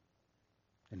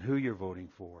 and who you're voting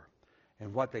for,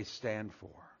 and what they stand for.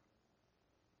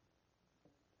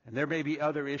 And there may be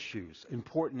other issues,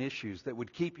 important issues, that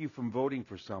would keep you from voting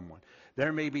for someone.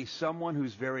 There may be someone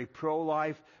who's very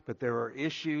pro-life, but there are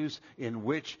issues in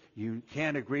which you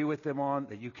can't agree with them on,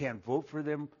 that you can't vote for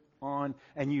them on,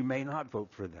 and you may not vote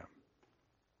for them.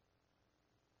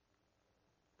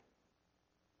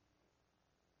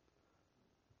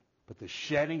 But the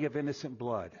shedding of innocent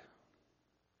blood,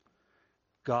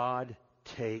 God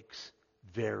takes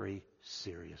very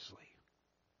seriously.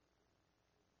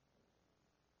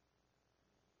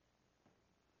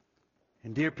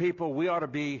 And dear people, we ought to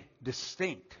be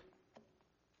distinct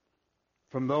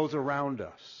from those around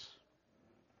us.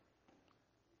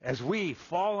 As we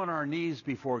fall on our knees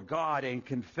before God and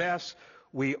confess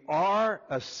we are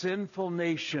a sinful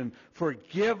nation,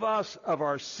 forgive us of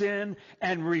our sin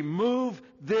and remove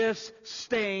this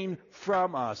stain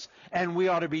from us. And we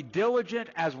ought to be diligent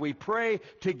as we pray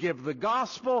to give the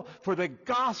gospel, for the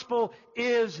gospel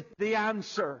is the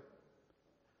answer.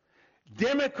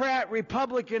 Democrat,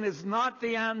 Republican is not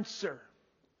the answer.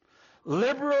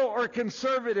 Liberal or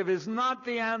conservative is not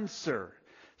the answer.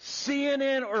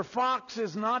 CNN or Fox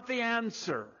is not the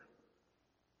answer.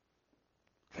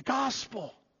 The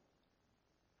gospel.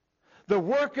 The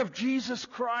work of Jesus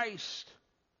Christ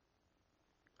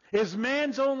is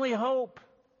man's only hope.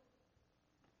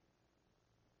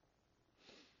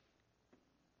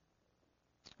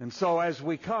 And so as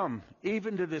we come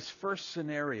even to this first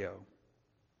scenario,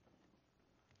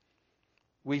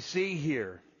 we see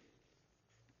here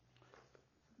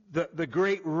the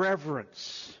great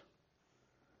reverence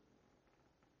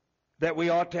that we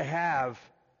ought to have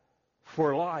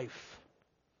for life.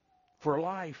 For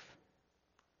life.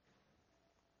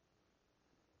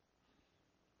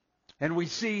 And we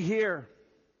see here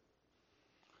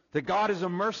that God is a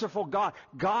merciful God.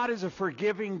 God is a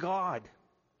forgiving God.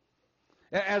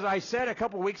 As I said a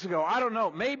couple weeks ago, I don't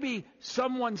know, maybe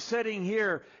someone sitting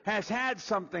here has had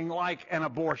something like an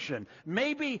abortion.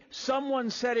 Maybe someone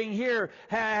sitting here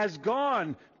has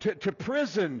gone to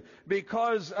prison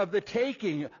because of the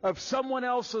taking of someone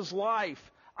else's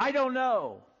life. I don't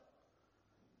know.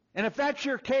 And if that's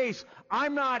your case,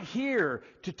 I'm not here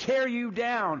to tear you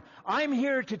down. I'm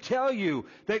here to tell you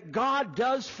that God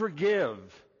does forgive.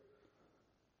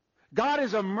 God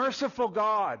is a merciful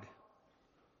God.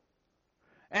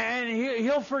 And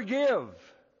He'll forgive.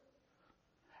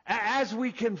 As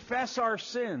we confess our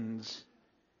sins,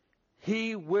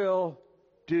 He will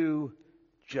do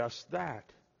just that.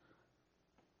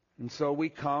 And so we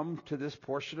come to this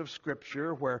portion of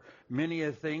Scripture where many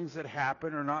of the things that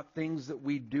happen are not things that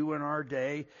we do in our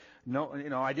day. No,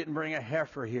 I didn't bring a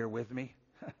heifer here with me.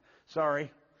 Sorry.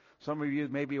 Some of you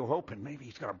maybe were hoping maybe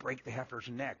he's going to break the heifer's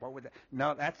neck. What would that?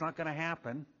 No, that's not going to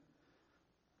happen.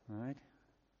 All right.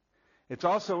 It's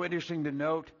also interesting to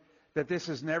note that this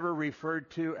is never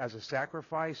referred to as a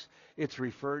sacrifice. It's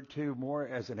referred to more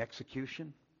as an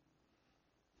execution.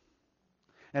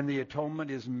 And the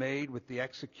atonement is made with the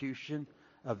execution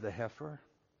of the heifer.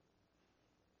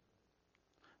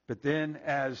 But then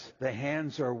as the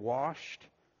hands are washed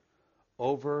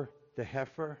over the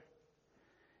heifer,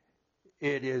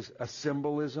 it is a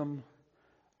symbolism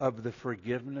of the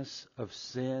forgiveness of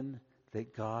sin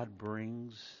that God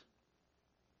brings.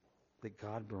 That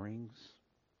God brings.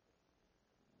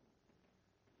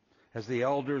 As the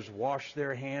elders wash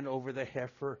their hand over the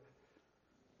heifer,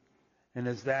 and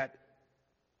as that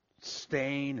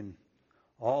stain and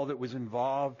all that was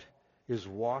involved is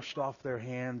washed off their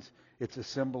hands, it's a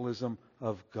symbolism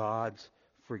of God's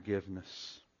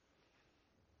forgiveness.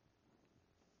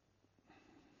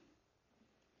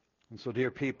 And so, dear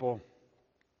people,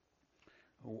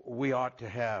 we ought to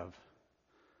have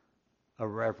a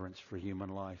reverence for human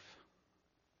life.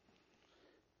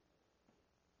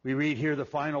 We read here the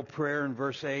final prayer in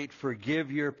verse 8,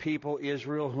 "Forgive your people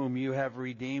Israel, whom you have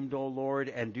redeemed, O Lord,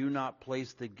 and do not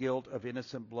place the guilt of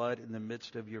innocent blood in the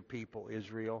midst of your people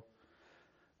Israel.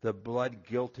 The blood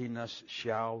guiltiness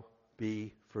shall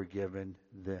be forgiven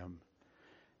them."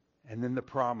 And then the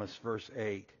promise, verse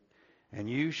 8, "And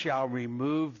you shall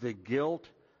remove the guilt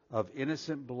of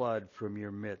innocent blood from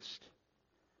your midst,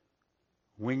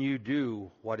 when you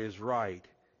do what is right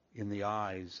in the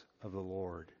eyes of the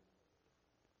Lord."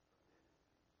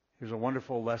 Here's a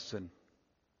wonderful lesson.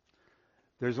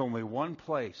 There's only one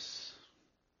place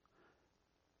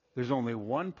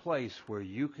where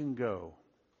you can go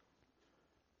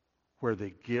where the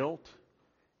guilt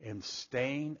and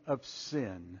stain of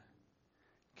sin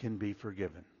can be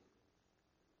forgiven.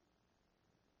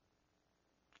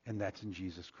 And that's in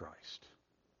Jesus Christ.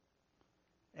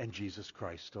 And Jesus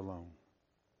Christ alone.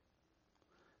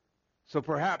 So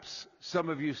perhaps some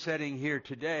of you sitting here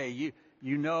today,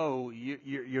 you know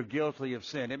you're guilty of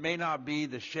sin. It may not be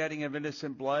the shedding of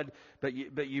innocent blood, but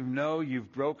you know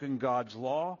you've broken God's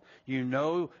law. You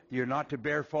know you're not to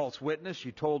bear false witness.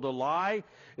 You told a lie.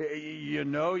 You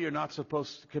know you're not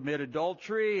supposed to commit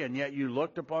adultery, and yet you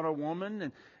looked upon a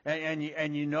woman,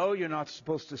 and you know you're not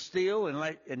supposed to steal,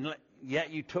 and yet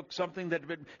you took something that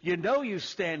you know you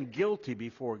stand guilty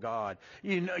before God.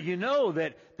 You know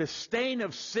that the stain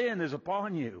of sin is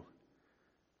upon you.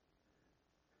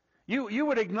 You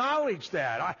would acknowledge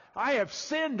that. I have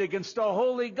sinned against a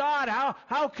holy God.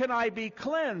 How can I be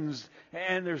cleansed?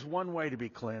 And there's one way to be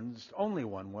cleansed, only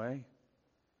one way,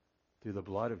 through the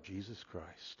blood of Jesus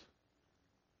Christ.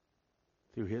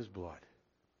 Through His blood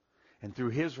and through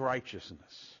His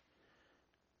righteousness,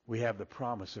 we have the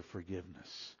promise of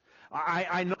forgiveness.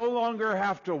 I no longer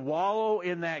have to wallow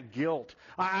in that guilt.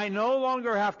 I no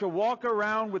longer have to walk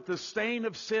around with the stain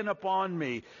of sin upon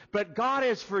me. But God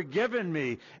has forgiven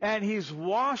me, and He's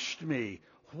washed me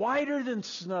whiter than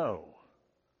snow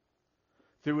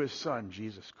through His Son,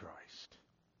 Jesus Christ.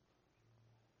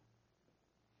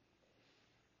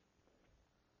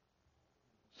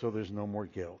 So there's no more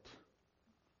guilt.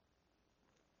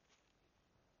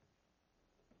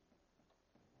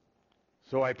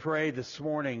 So I pray this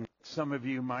morning, some of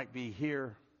you might be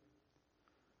here,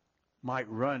 might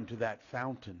run to that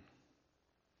fountain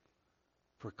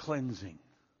for cleansing.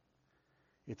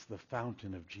 It's the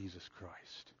fountain of Jesus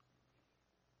Christ.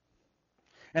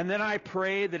 And then I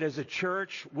pray that as a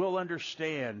church we'll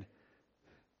understand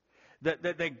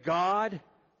that God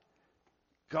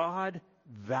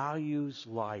values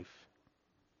life.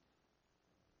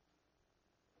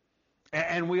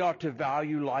 And we ought to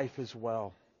value life as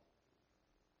well.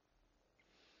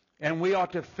 And we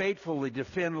ought to faithfully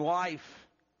defend life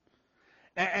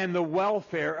and the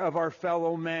welfare of our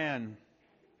fellow man.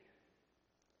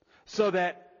 So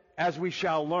that, as we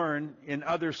shall learn in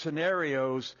other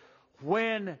scenarios,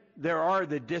 when there are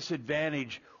the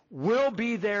disadvantaged, we'll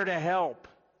be there to help.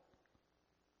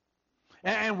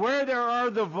 And where there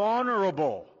are the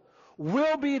vulnerable,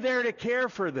 we'll be there to care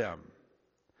for them.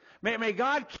 May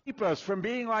God keep us from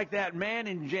being like that man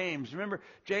in James. Remember,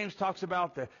 James talks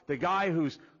about the guy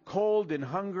who's cold and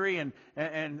hungry,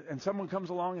 and someone comes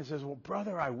along and says, well,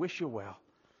 brother, I wish you well.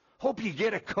 Hope you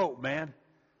get a coat, man.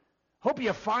 Hope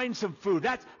you find some food.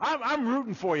 I'm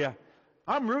rooting for you.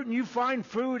 I'm rooting you find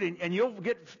food and you'll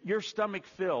get your stomach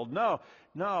filled. No,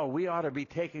 we ought to be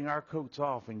taking our coats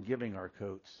off and giving our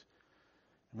coats.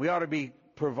 We ought to be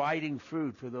providing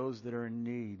food for those that are in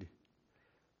need.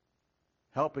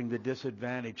 Helping the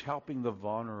disadvantaged, helping the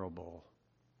vulnerable.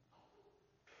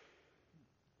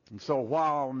 And so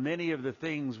while many of the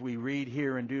things we read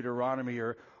here in Deuteronomy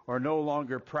are no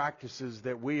longer practices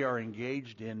that we are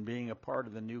engaged in being a part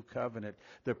of the new covenant,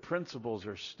 the principles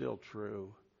are still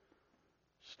true.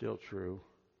 Still true.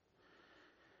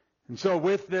 And so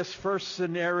with this first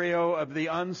scenario of the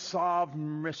unsolved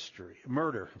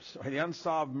murder,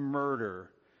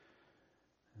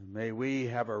 may we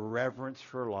have a reverence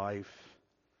for life,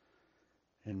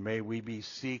 and may we be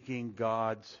seeking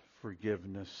God's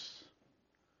forgiveness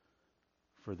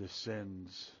for the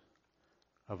sins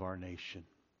of our nation.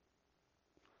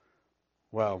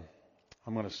 Well,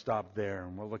 I'm going to stop there,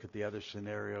 and we'll look at the other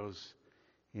scenarios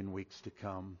in weeks to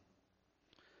come.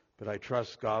 But I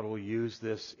trust God will use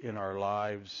this in our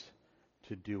lives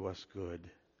to do us good.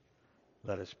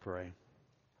 Let us pray.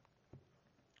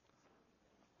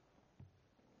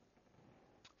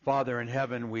 Father in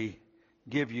heaven, we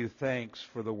give you thanks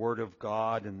for the Word of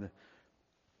God and the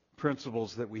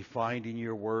principles that we find in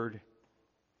your Word.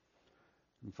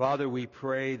 And Father, we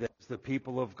pray that as the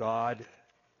people of God,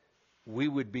 we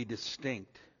would be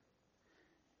distinct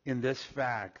in this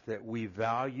fact that we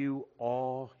value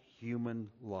all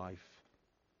human life.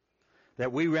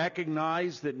 That we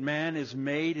recognize that man is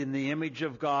made in the image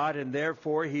of God, and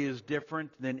therefore he is different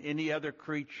than any other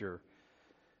creature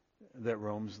that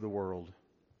roams the world.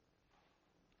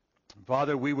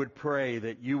 Father, we would pray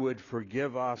that you would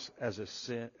forgive us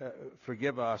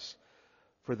forgive us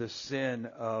for the sin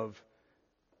of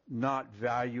not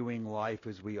valuing life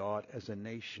as we ought as a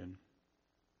nation.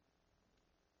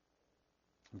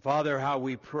 And Father, how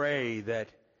we pray that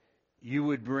you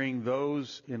would bring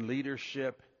those in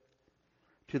leadership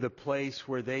to the place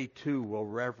where they too will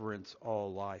reverence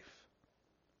all life.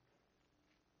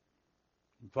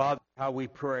 And Father, how we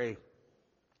pray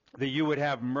that you would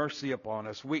have mercy upon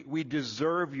us. We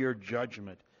deserve your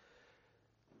judgment,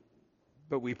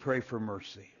 but we pray for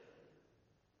mercy.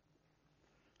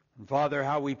 And Father,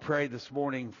 how we pray this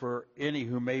morning for any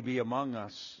who may be among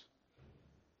us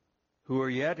who are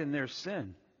yet in their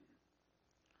sin.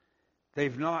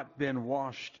 They've not been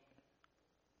washed.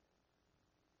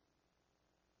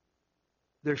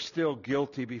 They're still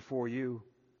guilty before you.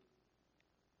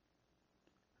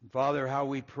 Father, how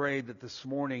we pray that this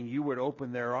morning you would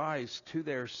open their eyes to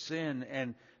their sin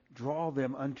and draw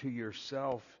them unto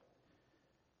yourself.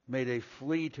 May they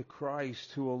flee to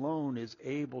Christ, who alone is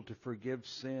able to forgive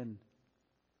sin.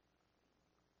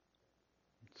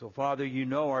 So, Father, you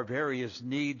know our various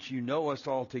needs. You know us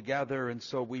all together. And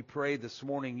so we pray this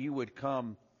morning you would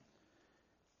come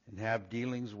and have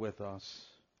dealings with us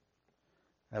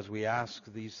as we ask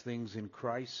these things in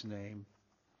Christ's name.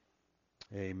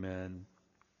 Amen.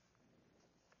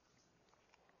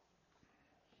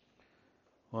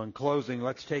 Well, in closing,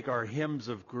 let's take our hymns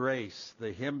of grace.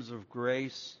 The hymns of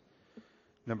grace,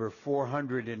 number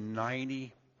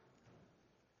 420.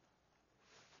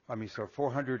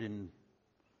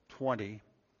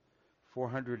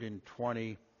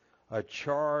 420. A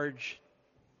charge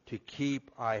to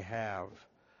keep I have,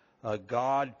 a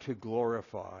God to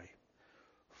glorify.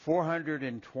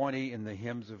 420 in the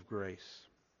hymns of grace.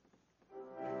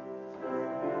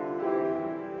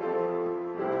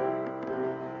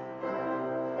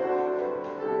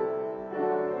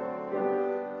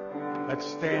 Let's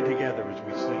stand together as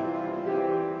we sing.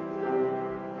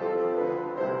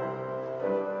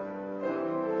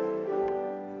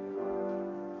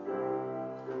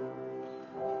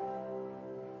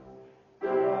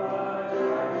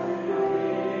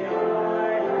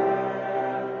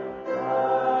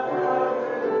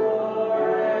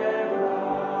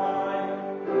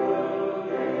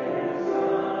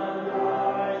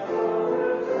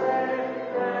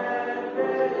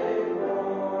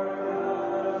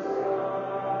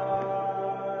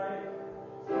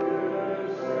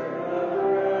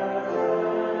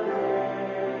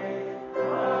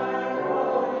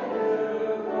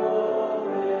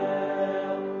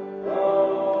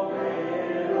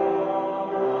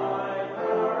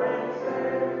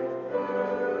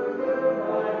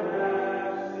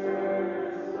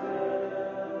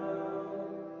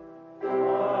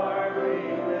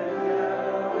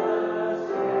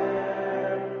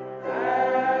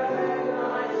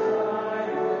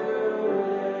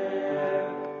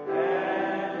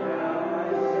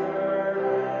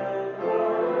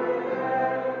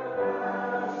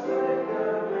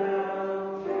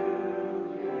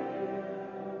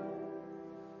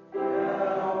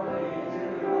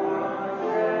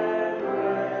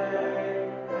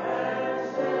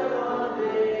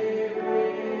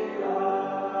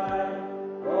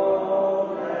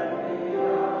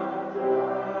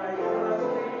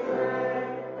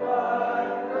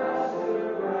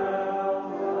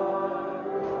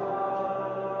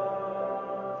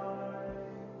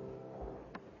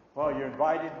 Well, you're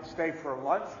invited to stay for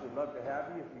lunch. We'd love to have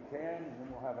you if you can. And then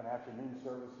we'll have an afternoon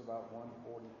service about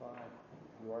 1:45.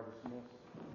 You are dismissed.